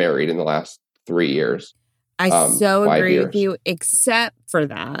recently got married in the last 3 years. I so agree with you, except for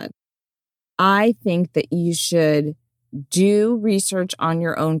that. I think that you should do research on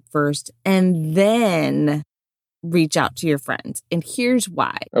your own first and then reach out to your friends. And here's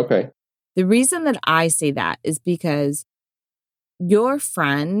why. Okay. The reason that I say that is because your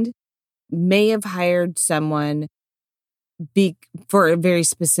friend may have hired someone for a very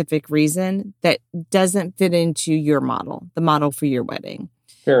specific reason that doesn't fit into your model, the model for your wedding.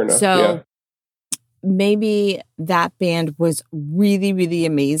 Fair enough. So maybe that band was really, really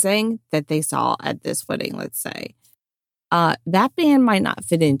amazing that they saw at this wedding, let's say. That band might not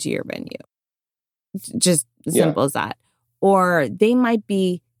fit into your venue. Just as simple as that. Or they might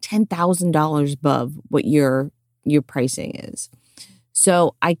be $10,000 above what your pricing is.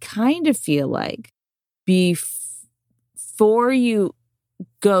 So I kind of feel like before you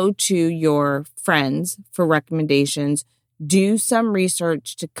go to your friends for recommendations, do some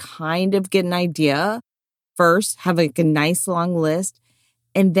research to kind of get an idea first, have like a nice long list.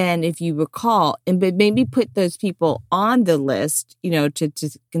 And then if you recall, and maybe put those people on the list,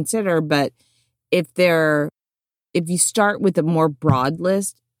 to consider. But if you start with a more broad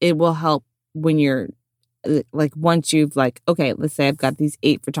list, it will help when you're like, once you've okay, let's say I've got these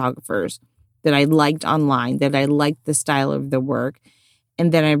 8 photographers that I liked online, that I liked the style of the work.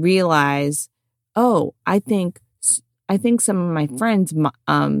 And then I realize, I think some of my friends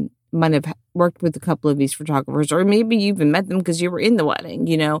might have worked with a couple of these photographers, or maybe you even met them because you were in the wedding,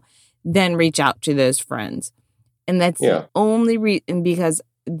 then reach out to those friends. And that's the only reason, because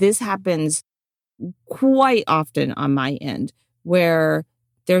this happens quite often on my end, where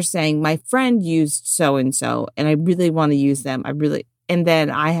they're saying, my friend used so-and-so, and I really want to use them. And then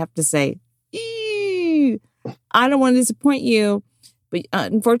I have to say, I don't want to disappoint you. But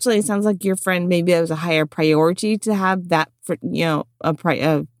unfortunately, it sounds like your friend, maybe it was a higher priority to have that,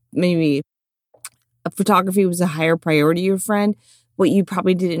 maybe a photography was a higher priority to your friend. What you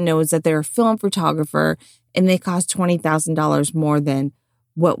probably didn't know is that they're a film photographer and they cost $20,000 more than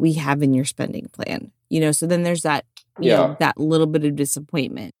what we have in your spending plan. So then there's that, Yeah. that little bit of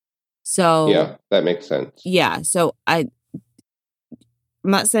disappointment. So Yeah, that makes sense. yeah. So I'm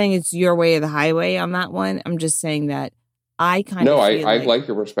not saying it's your way or the highway on that one. I'm just saying that I kind of feel I like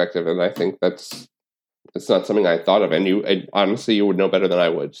your perspective, and I think it's not something I thought of, and honestly, you would know better than I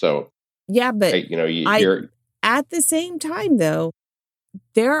would. So yeah, but you're at the same time though,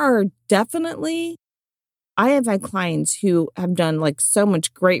 there are definitely, I have had clients who have done like so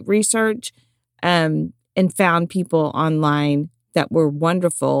much great research, and found people online that were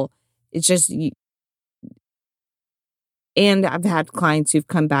wonderful. It's just, and I've had clients who've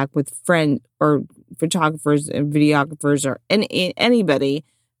come back with friend or photographers and videographers or anybody,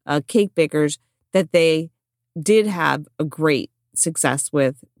 cake bakers that they did have a great success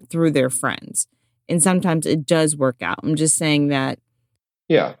with through their friends. And sometimes it does work out. I'm just saying that.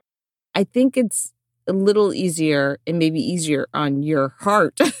 Yeah. I think it's a little easier and maybe easier on your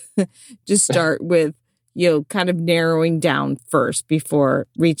heart to start with, kind of narrowing down first before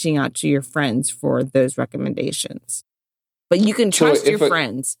reaching out to your friends for those recommendations. But you can trust your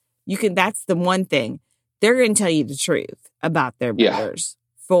friends. That's the one thing. They're going to tell you the truth about their vendors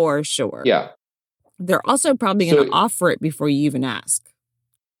for sure. Yeah. They're also probably going to offer it before you even ask.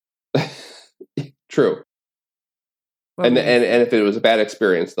 True. And if it was a bad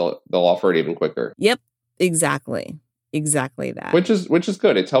experience, they'll offer it even quicker. Yep, exactly that. Which is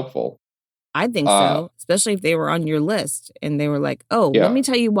good. It's helpful. I think so, especially if they were on your list and they were like, "Oh, let me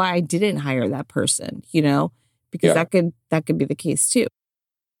tell you why I didn't hire that person." Because that could be the case too.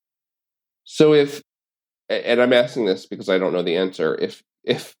 So and I'm asking this because I don't know the answer.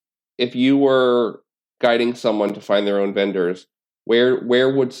 If you were guiding someone to find their own vendors, where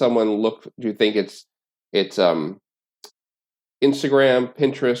would someone look? Do you think it's Instagram,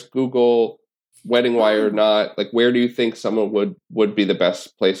 Pinterest, Google, Wedding Wire, not? Like, where do you think someone would be the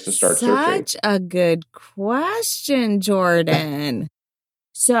best place to start searching? Such a good question, Jordan.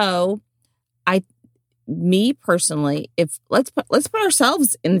 So, me personally, if let's put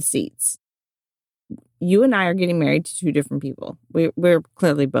ourselves in the seats. You and I are getting married to two different people. We're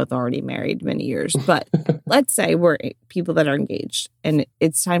clearly both already married many years, but let's say we're people that are engaged and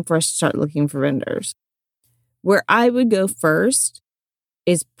it's time for us to start looking for vendors. Where I would go first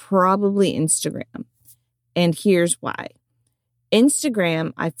is probably Instagram. And here's why.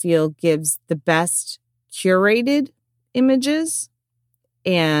 Instagram, I feel, gives the best curated images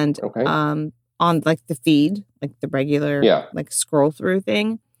and on like the feed, like the regular like scroll through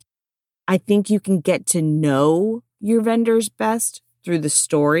thing. I think you can get to know your vendors best through the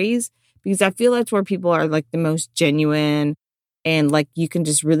stories because I feel that's where people are like the most genuine and like you can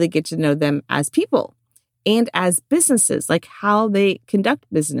just really get to know them as people and as businesses, like how they conduct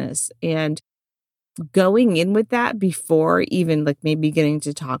business and going in with that before even like maybe getting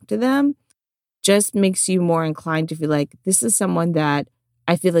to talk to them just makes you more inclined to feel like this is someone that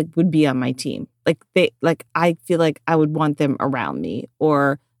I feel like would be on my team. I feel like I would want them around me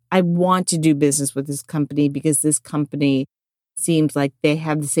or I want to do business with this company because this company seems like they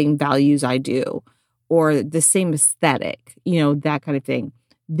have the same values I do or the same aesthetic, that kind of thing.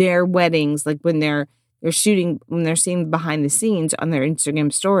 Their weddings, like when they're shooting, when they're seeing behind the scenes on their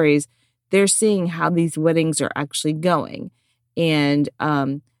Instagram stories, they're seeing how these weddings are actually going. And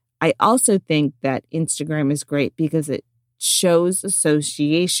I also think that Instagram is great because it shows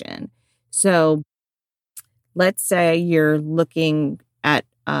association. So let's say you're looking at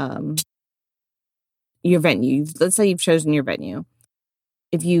your venue. Let's say you've chosen your venue.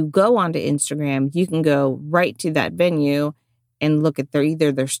 If you go onto Instagram, you can go right to that venue and look at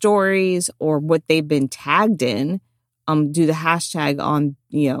either their stories or what they've been tagged in. Do the hashtag on,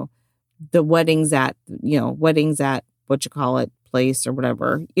 the weddings at place or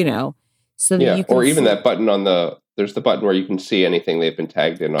whatever, so that you can or even that button there's the button where you can see anything they've been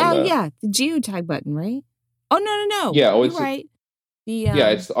tagged in on. The geotag button, right? Oh, no. Yeah. You're right.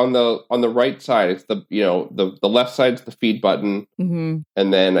 It's on the right side. It's the left side's the feed button, and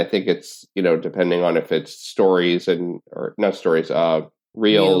then I think it's depending on if it's stories or not stories,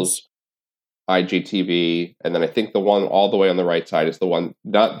 reels, IGTV, and then I think the one all the way on the right side is the one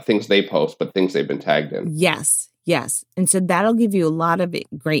not things they post, but things they've been tagged in. Yes, and so that'll give you a lot of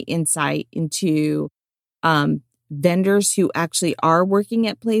great insight into vendors who actually are working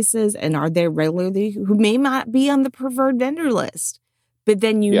at places and are there regularly, who may not be on the preferred vendor list. But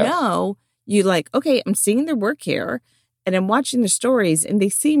then you like, okay, I'm seeing their work here and I'm watching their stories and they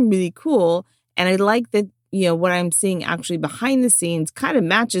seem really cool. And I like that, what I'm seeing actually behind the scenes kind of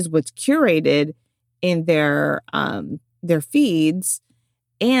matches what's curated in their feeds.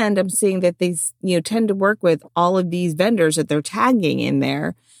 And I'm seeing that they, tend to work with all of these vendors that they're tagging in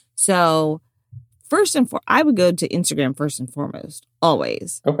there. So I would go to Instagram first and foremost,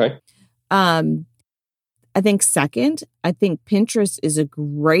 always. Okay. I think second, I think Pinterest is a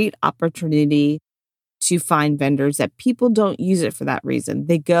great opportunity to find vendors that people don't use it for that reason.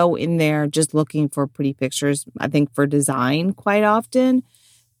 They go in there just looking for pretty pictures, I think for design quite often.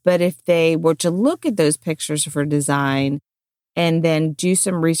 But if they were to look at those pictures for design and then do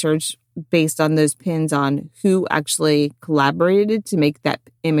some research based on those pins on who actually collaborated to make that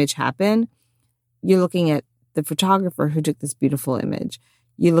image happen, you're looking at the photographer who took this beautiful image.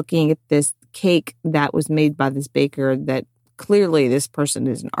 You're looking at this cake that was made by this baker that clearly this person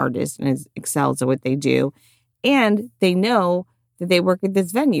is an artist and excels at what they do. And they know that they work at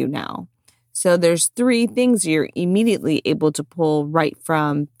this venue now. So there's 3 things you're immediately able to pull right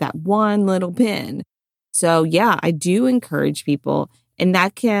from that one little pin. So yeah, I do encourage people. And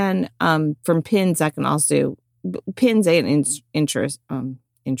that can, from pins, that can also, pins and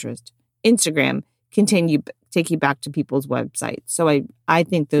Instagram can take you back to people's websites. So I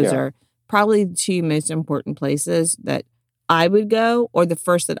think those are probably the 2 most important places that I would go, or the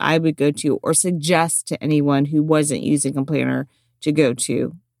first that I would go to, or suggest to anyone who wasn't using a planner to go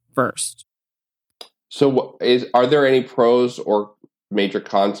to first. So are there any pros or major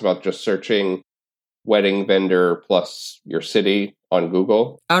cons about just searching wedding vendor plus your city on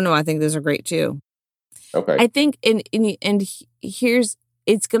Google? Oh, no, I think those are great too. Okay. I think, and here's,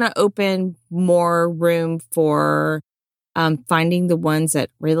 it's going to open more room for finding the ones that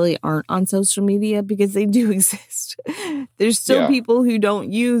really aren't on social media, because they do exist. There's still people who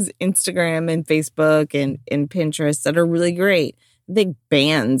don't use Instagram and Facebook and Pinterest that are really great. I think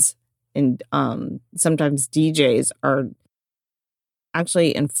bands and sometimes DJs are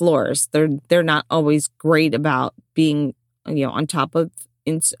actually, and florists, they're not always great about being, on top of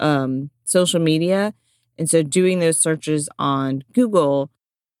social media. And so doing those searches on Google,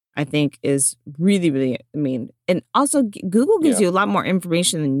 I think, is really, really, and also Google gives you a lot more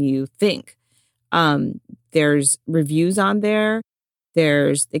information than you think. There's reviews on there.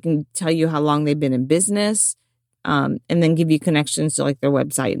 They can tell you how long they've been in business, and then give you connections to like their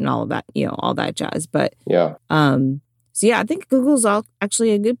website and all of that, all that jazz. But I think Google's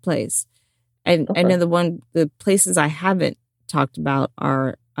actually a good place. And I know the places I haven't talked about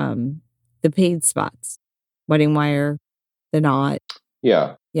are the paid spots, Wedding Wire, The Knot.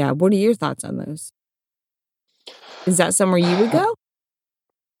 Yeah. Yeah. What are your thoughts on those? Is that somewhere you would go?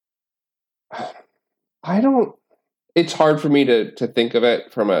 It's hard for me to think of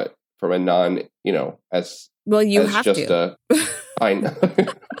it from a non, as well, you as have just to. I know.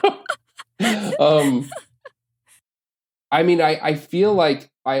 I feel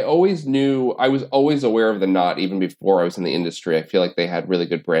like I was always aware of The Knot even before I was in the industry. I feel like they had really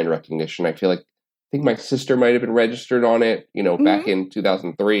good brand recognition. I think my sister might have been registered on it, back in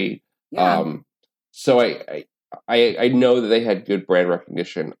 2003. Yeah. So I know that they had good brand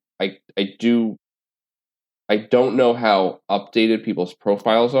recognition. I don't know how updated people's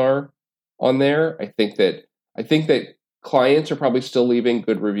profiles are on there. I think that clients are probably still leaving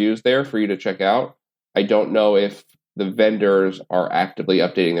good reviews there for you to check out. I don't know if the vendors are actively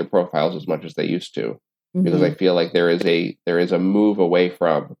updating their profiles as much as they used to, because I feel like there is a move away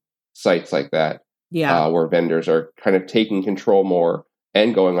from sites like that, where vendors are kind of taking control more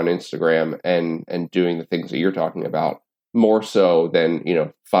and going on Instagram and doing the things that you're talking about more so than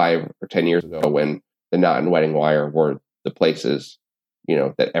 5 or 10 years ago when The Knot and Wedding Wire were the places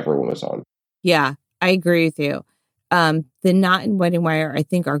that everyone was on. Yeah, I agree with you. The Knot and Wedding Wire, I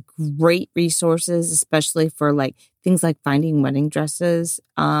think, are great resources, especially for like things like finding wedding dresses.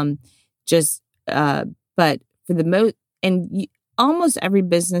 But for the most, almost every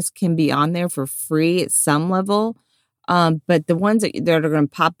business can be on there for free at some level. But the ones that are going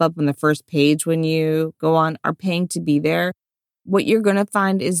to pop up on the first page when you go on are paying to be there. What you're going to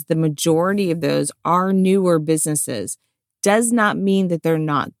find is the majority of those are newer businesses. Does not mean that they're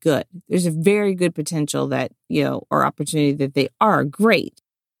not good. There's a very good potential that, or opportunity that they are great.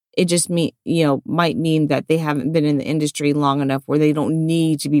 It just might mean that they haven't been in the industry long enough where they don't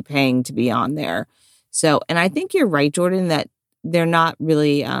need to be paying to be on there. So, and I think you're right, Jordan, that they're not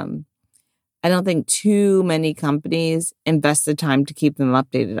really, I don't think too many companies invest the time to keep them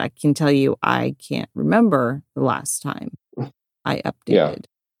updated. I can tell you, I can't remember the last time I updated. Yeah.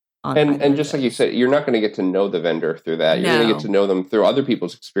 And just like you said, you're not going to get to know the vendor through that. You're going to get to know them through other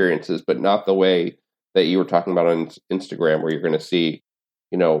people's experiences, but not the way that you were talking about on Instagram, where you're going to see,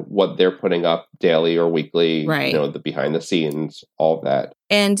 what they're putting up daily or weekly, right. The behind the scenes, all of that.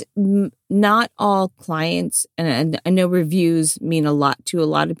 And not all clients, and I know reviews mean a lot to a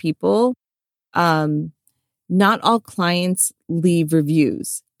lot of people. Not all clients leave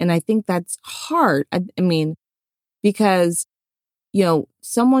reviews. And I think that's hard. I mean, because,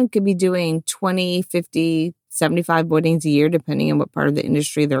 someone could be doing 20, 50, 75 weddings a year, depending on what part of the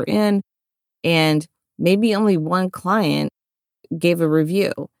industry they're in. And maybe only one client gave a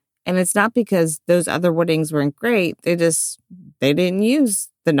review. And it's not because those other weddings weren't great. They didn't use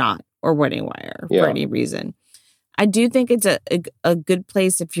the knot or wedding wire for any reason. I do think it's a good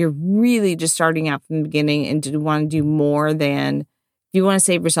place if you're really just starting out from the beginning and do want to do more than, if you want to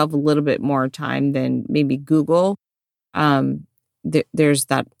save yourself a little bit more time than maybe Google. There's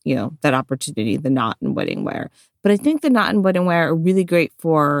that, that opportunity, the knot and wedding wire. But I think the knot and wedding wire are really great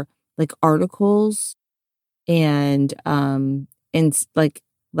for like articles and like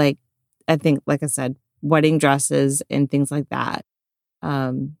I think, like I said, wedding dresses and things like that.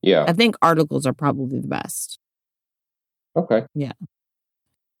 I think articles are probably the best. Okay. Yeah.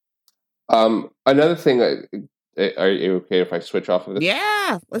 Another thing, are you okay if I switch off of this?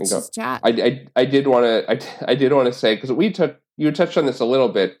 Yeah, let's just chat. I did want to say, because you touched on this a little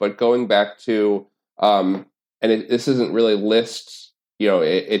bit, but going back to this isn't really lists.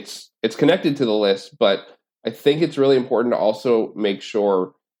 It's connected to the list, but I think it's really important to also make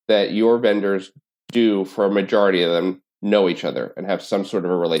sure that your vendors do, for a majority of them, know each other and have some sort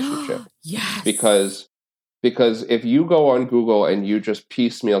of a relationship. Yes. Because if you go on Google and you just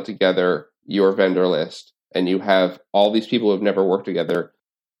piecemeal together your vendor list and you have all these people who have never worked together,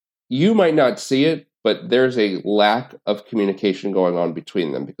 you might not see it, but there's a lack of communication going on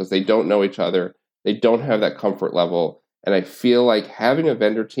between them because they don't know each other. They don't have that comfort level. And I feel like having a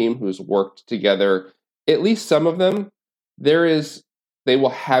vendor team who's worked together, at least some of them, they will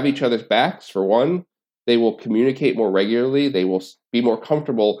have each other's backs, for one. They will communicate more regularly. They will be more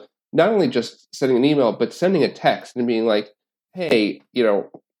comfortable, not only just sending an email, but sending a text and being like, hey,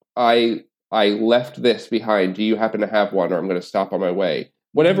 I left this behind. Do you happen to have one? Or I'm going to stop on my way.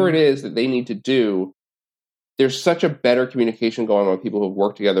 Whatever it is that they need to do, there's such a better communication going on with people who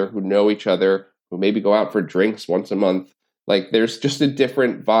work together, who know each other, who maybe go out for drinks once a month. Like, there's just a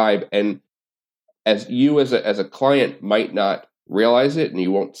different vibe. And as you as a client might not realize it and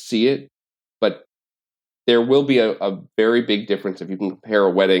you won't see it, but there will be a very big difference if you can compare a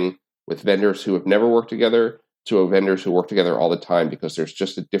wedding with vendors who have never worked together to vendors who work together all the time, because there's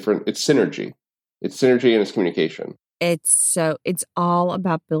just it's synergy. It's synergy and it's communication. It's all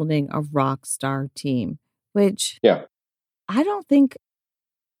about building a rock star team, which I don't think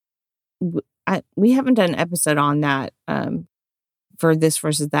we haven't done an episode on that for this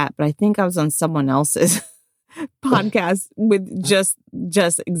versus that, but I think I was on someone else's podcast with just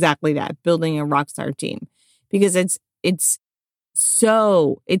exactly that, building a rock star team, because it's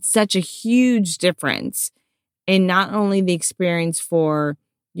such a huge difference in not only the experience for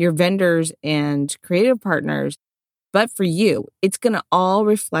your vendors and creative partners, but for you. It's going to all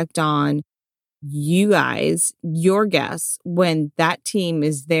reflect on you guys, your guests, when that team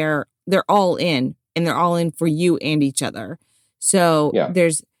is there. They're all in, and they're all in for you and each other. So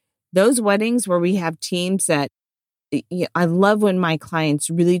there's those weddings where we have teams that I love when my clients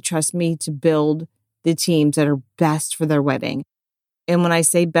really trust me to build the teams that are best for their wedding. And when I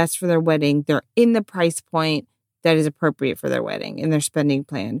say best for their wedding, they're in the price point that is appropriate for their wedding and their spending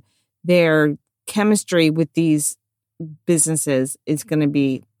plan. Their chemistry with these businesses is going to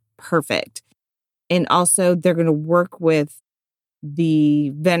be perfect. And also they're going to work with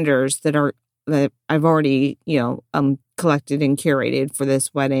the vendors that I've already, collected and curated for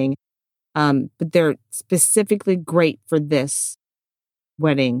this wedding. But they're specifically great for this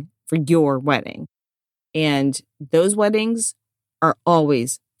wedding, for your wedding. And those weddings are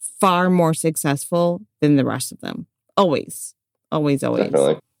always far more successful than the rest of them. Always. Always, always.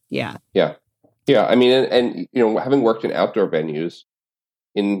 Definitely. Yeah. Yeah. Yeah. I mean, and having worked in outdoor venues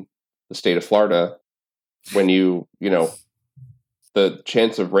in the state of Florida, when the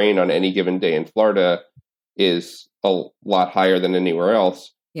chance of rain on any given day in Florida is a lot higher than anywhere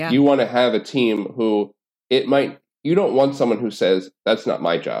else. Yeah. You want to have a team who you don't want someone who says, that's not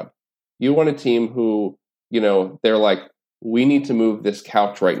my job. You want a team who, they're like, we need to move this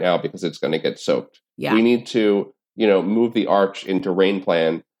couch right now because it's going to get soaked. Yeah. We need to, move the arch into rain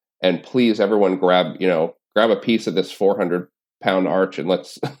plan, and please everyone grab a piece of this 400-pound arch and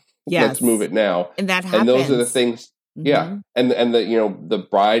let's move it now. And that happens. And those are the things. Mm-hmm. Yeah. And the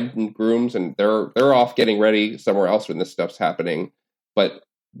bride and grooms, and they're off getting ready somewhere else when this stuff's happening, but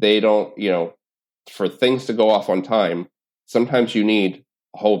they don't, for things to go off on time, sometimes you need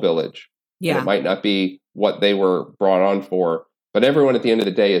a whole village. Yeah. And it might not be what they were brought on for, but everyone at the end of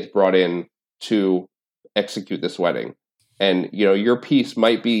the day is brought in to execute this wedding. And, your piece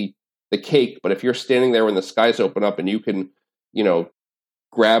might be the cake, but if you're standing there when the skies open up and you can,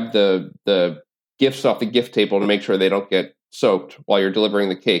 grab the gifts off the gift table to make sure they don't get soaked while you're delivering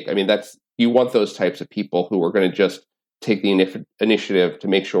the cake. I mean, you want those types of people who are going to just take the initiative to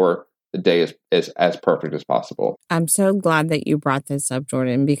make sure the day is as perfect as possible. I'm so glad that you brought this up,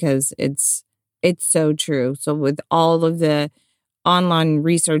 Jordan, because it's so true. So with all of the online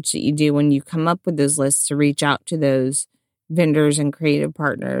research that you do, when you come up with those lists to reach out to those vendors and creative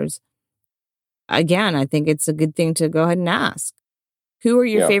partners, again, I think it's a good thing to go ahead and ask, who are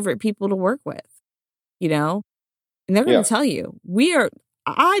your favorite people to work with? You know, and they're going to tell you.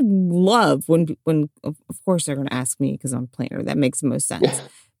 I love when of course they're going to ask me because I'm a planner. That makes the most sense.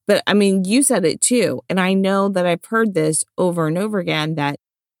 But I mean, you said it too. And I know that I've heard this over and over again, that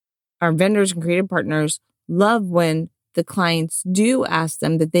our vendors and creative partners love when the clients do ask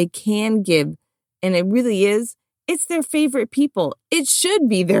them that they can give. And it really is, it's their favorite people. It should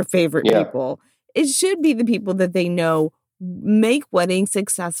be their favorite people. It should be the people that they know make weddings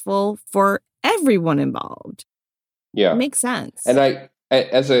successful for everyone involved. Yeah. It makes sense. And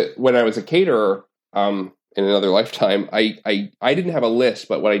when I was a caterer, in another lifetime, I didn't have a list,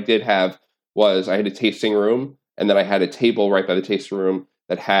 but what I did have was I had a tasting room, and then I had a table right by the tasting room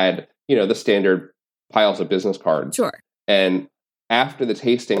that had, the standard piles of business cards. Sure. And after the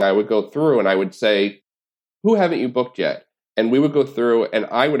tasting, I would go through and I would say, who haven't you booked yet? And we would go through, and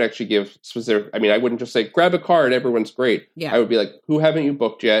I would actually give specific, I wouldn't just say, grab a card, everyone's great. Yeah. I would be like, who haven't you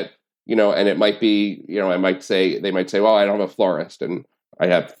booked yet? And it might be, they might say, well, I don't have a florist, and I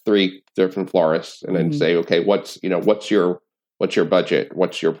have 3 different florists, and then say, okay, what's your budget?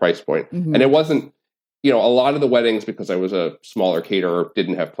 What's your price point? And it wasn't, a lot of the weddings, because I was a smaller caterer,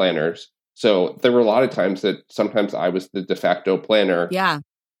 didn't have planners. So there were a lot of times that sometimes I was the de facto planner. Yeah.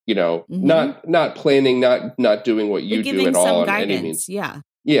 Not planning, not doing what you do at all in any means. Yeah.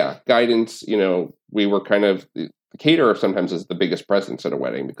 Yeah. Guidance, we were kind of, the caterer sometimes is the biggest presence at a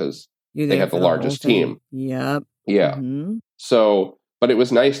wedding because they have the largest team. Yep. Yeah. So, but it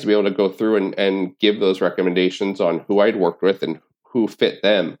was nice to be able to go through and give those recommendations on who I'd worked with and who fit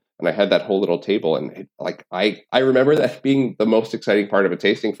them. And I had that whole little table. And I remember that being the most exciting part of a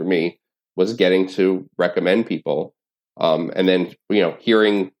tasting for me was getting to recommend people. And then,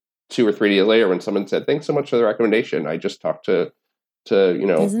 hearing 2 or 3 days later when someone said, thanks so much for the recommendation. I just talked to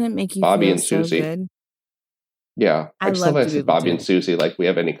doesn't it make you Bobby feel and Susie. So good? Yeah. I just love that I said Bobby and Susie, like we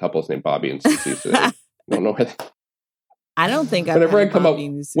have any couples named Bobby and Susie today. I don't know where I don't think whenever I come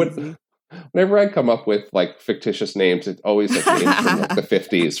up with like fictitious names, it's always like names from like the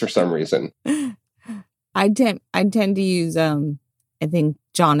 50s for some reason. I tend to use I think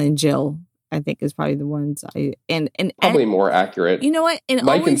John and Jill, I think, is probably the ones and probably more accurate. You know what? And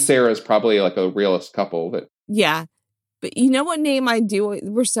Mike and Sarah is probably like a realist couple that. Yeah. But you know what name I do?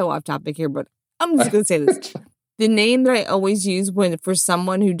 We're so off topic here, but I'm just going to say this. The name that I always use for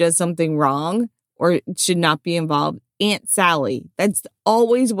someone who does something wrong or should not be involved, Aunt Sally. That's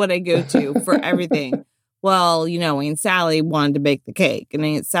always what I go to for everything. Well, Aunt Sally wanted to bake the cake, and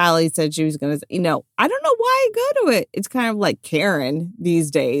Aunt Sally said she was going to, I don't know why I go to it. It's kind of like Karen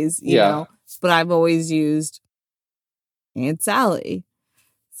these days, you know, but I've always used Aunt Sally.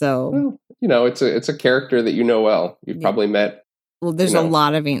 So, well, it's a character that well. You've probably met. Well, there's a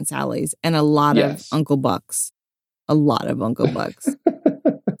lot of Aunt Sallys and a lot of Uncle Bucks. A lot of Uncle Bucks.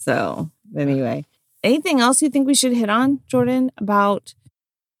 So, anyway. Anything else you think we should hit on, Jordan, about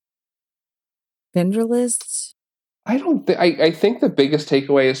vendor lists? I don't think. I think the biggest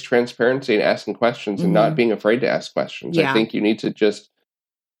takeaway is transparency and asking questions and not being afraid to ask questions. Yeah. I think you need to just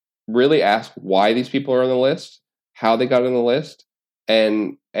really ask why these people are on the list, how they got on the list,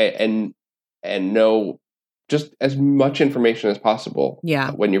 and know just as much information as possible.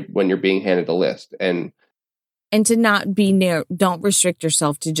 Yeah. When you're being handed a list and to not be near, don't restrict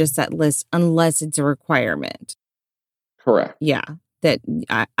yourself to just that list unless it's a requirement. Correct. Yeah. That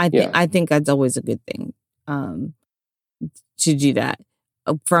I think that's always a good thing to do that.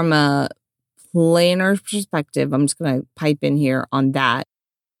 From a planner's perspective, I'm just going to pipe in here on that.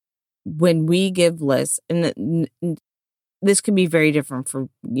 When we give lists, and this could be very different for,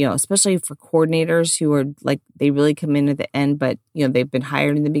 especially for coordinators who are like, they really come in at the end, but, they've been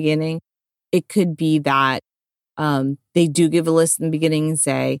hired in the beginning. It could be that they do give a list in the beginning and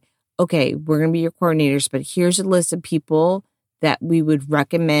say, okay, we're going to be your coordinators, but here's a list of people that we would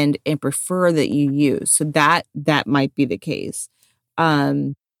recommend and prefer that you use. So that might be the case.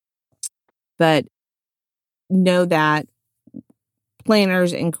 But know that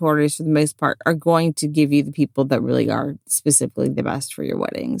planners and coordinators, for the most part, are going to give you the people that really are specifically the best for your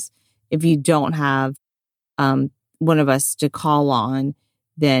weddings. If you don't have one of us to call on,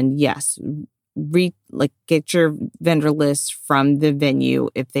 then yes, get your vendor list from the venue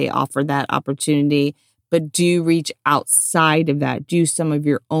if they offer that opportunity, but do reach outside of that. Do some of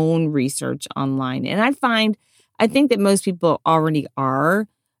your own research online. And I think that most people already are,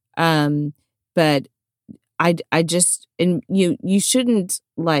 but I just, and you shouldn't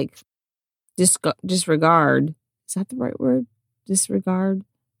disregard. Is that the right word? Disregard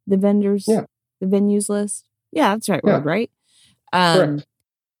the vendors, the venues list. Yeah, that's the right word, right? Correct.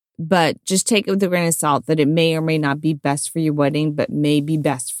 But just take it with a grain of salt that it may or may not be best for your wedding, but may be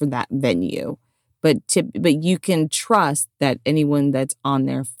best for that venue. But you can trust that anyone that's on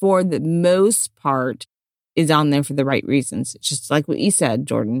there for the most part is on there for the right reasons. It's just like what you said,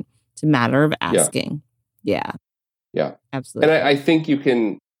 Jordan. It's a matter of asking. Yeah. Yeah. Absolutely. And I think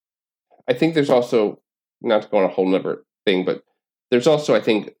I think there's also, not to go on a whole nother thing, but there's also, I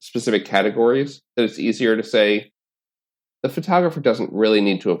think, specific categories that it's easier to say, the photographer doesn't really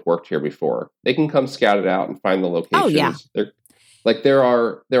need to have worked here before. They can come scout it out and find the locations. Oh, yeah. There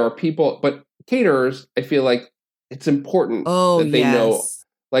are people, but caterers, I feel like it's important that they know.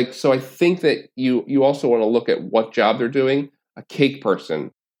 So I think that you also want to look at what job they're doing. A cake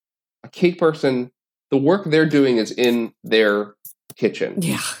person, the work they're doing is in their kitchen.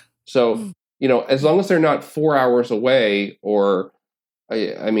 Yeah. So, as long as they're not 4 hours away, or,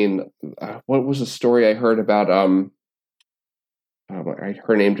 what was the story I heard about,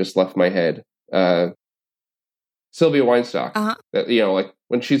 her name just left my head. Sylvia Weinstock. That,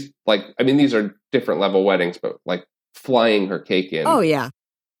 when she's these are different level weddings, but flying her cake in. Oh yeah.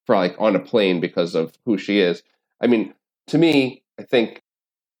 For on a plane because of who she is. To me, I think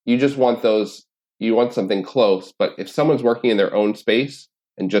you just want you want something close, but if someone's working in their own space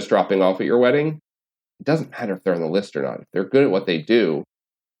and just dropping off at your wedding, it doesn't matter if they're on the list or not. If they're good at what they do,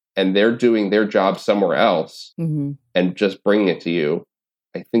 and they're doing their job somewhere else and just bringing it to you,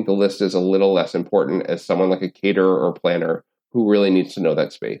 I think the list is a little less important as someone like a caterer or planner who really needs to know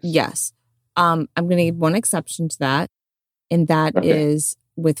that space. Yes. I'm going to give one exception to that, and that is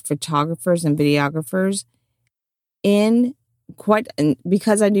with photographers and videographers.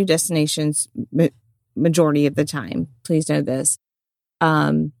 Because I do destinations majority of the time, please know this.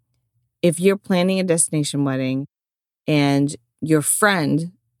 If you're planning a destination wedding and your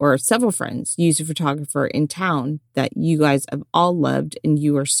friend or several friends use a photographer in town that you guys have all loved and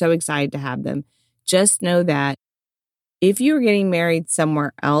you are so excited to have them, just know that if you're getting married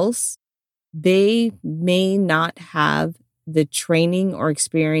somewhere else, they may not have the training or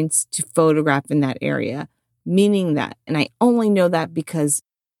experience to photograph in that area. Meaning that, and I only know that because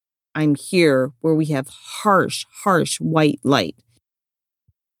I'm here where we have harsh white light.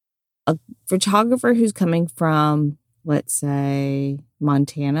 A photographer who's coming from, let's say,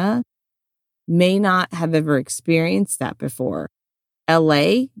 Montana may not have ever experienced that before.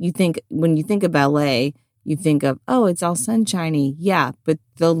 LA, when you think of LA, you think of, oh, it's all sunshiny. Yeah, but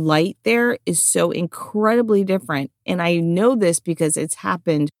the light there is so incredibly different. And I know this because it's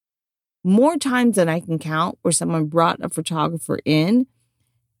happened more times than I can count where someone brought a photographer in.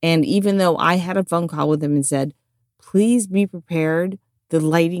 And even though I had a phone call with them and said, please be prepared, the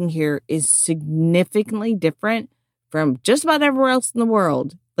lighting here is significantly different from just about everywhere else in the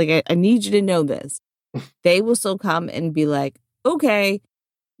world. Like, I need you to know this. They will still come and be like, okay,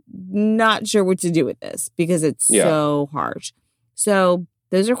 not sure what to do with this because it's so harsh. So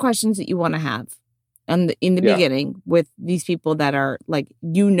those are questions that you want to have in the beginning with these people that are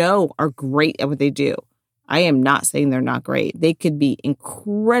are great at what they do. I am not saying they're not great. They could be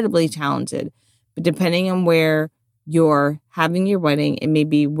incredibly talented, but depending on where you're having your wedding, it may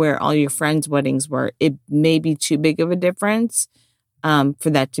be where all your friends' weddings were. It may be too big of a difference for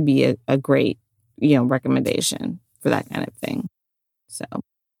that to be a great, recommendation for that kind of thing. So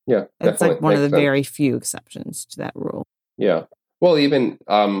yeah, it's one of the very few exceptions to that rule. Yeah. Well, even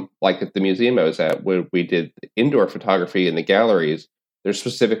at the museum I was at, where we did indoor photography in the galleries, there's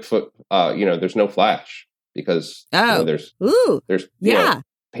specific there's no flash because there's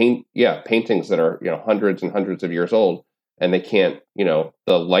paintings that are hundreds and hundreds of years old, and they can't the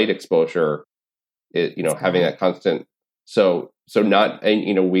light exposure having that constant. So not,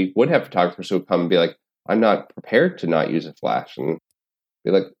 and we would have photographers who would come and be like, I'm not prepared to not use a flash, and be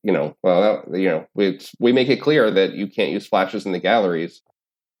like, we make it clear that you can't use flashes in the galleries,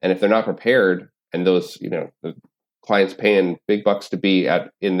 and if they're not prepared, and those the clients paying big bucks to be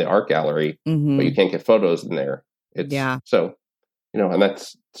in the art gallery, but you can't get photos in there. So and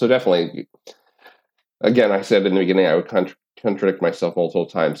that's so definitely. Again, I said in the beginning I would contradict myself multiple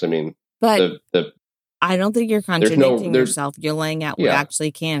times. I mean, but I don't think you're contradicting yourself. You're laying out what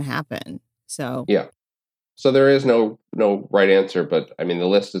actually can happen. So yeah. So there is no right answer, but I mean, the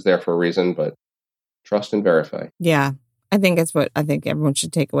list is there for a reason, but trust and verify. Yeah. I think that's what I think everyone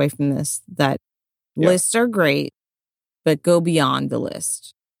should take away from this, that lists are great, but go beyond the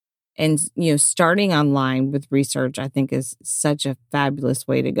list. And, starting online with research, I think is such a fabulous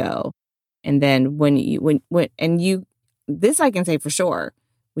way to go. And then this I can say for sure,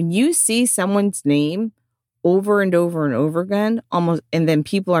 when you see someone's name over and over and over again, almost, and then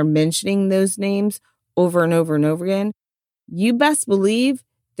people are mentioning those names over and over and over again, you best believe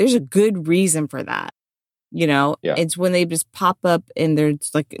there's a good reason for that. It's when they just pop up and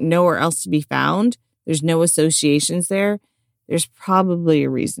there's like nowhere else to be found. There's no associations there. There's probably a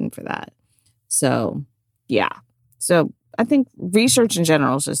reason for that. So, yeah. So I think research in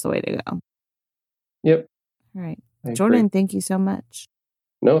general is just the way to go. Yep. All right. Jordan, thank you so much.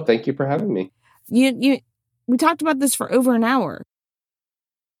 No, thank you for having me. We talked about this for over an hour.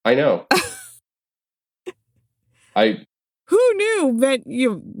 I know. Who knew that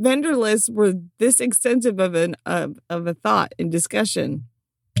vendor lists were this extensive of a thought and discussion?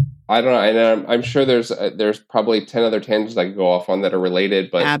 I don't know, and I'm sure there's probably 10 other tangents I could go off on that are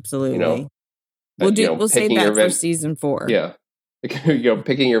related, but absolutely, we'll save that for season 4. Yeah,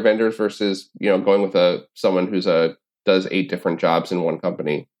 picking your vendors versus going with someone who's does 8 different jobs in one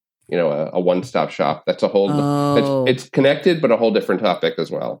company. A one-stop shop. That's a whole. It's connected, but a whole different topic as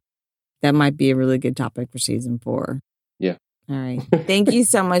well. That might be a really good topic for season 4. Yeah. All right. Thank you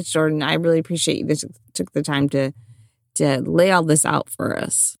so much, Jordan. I really appreciate you took the time to lay all this out for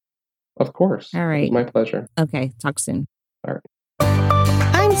us. Of course. All right. It's my pleasure. Okay. Talk soon. All right.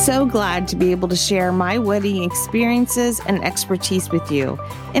 I'm so glad to be able to share my wedding experiences and expertise with you,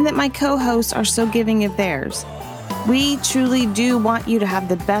 and that my co-hosts are so giving of theirs. We truly do want you to have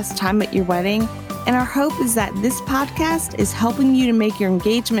the best time at your wedding, and our hope is that this podcast is helping you to make your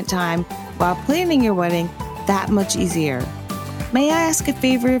engagement time while planning your wedding that much easier. May I ask a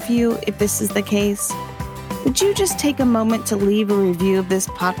favor of you if this is the case? Would you just take a moment to leave a review of this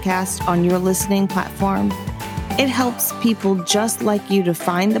podcast on your listening platform? It helps people just like you to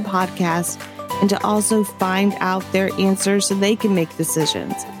find the podcast and to also find out their answers so they can make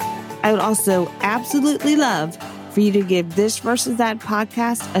decisions. I would also absolutely love for you to give This Versus That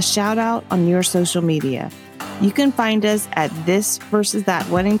podcast a shout out on your social media. You can find us at This Versus That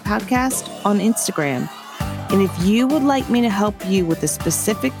Wedding Podcast on Instagram. And if you would like me to help you with a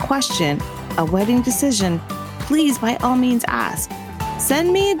specific question, a wedding decision, please by all means ask.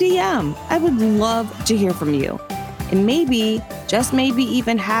 Send me a DM. I would love to hear from you. And maybe, just maybe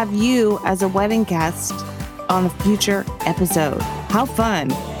even have you as a wedding guest on a future episode. How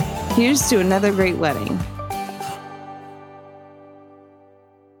fun. Here's to another great wedding.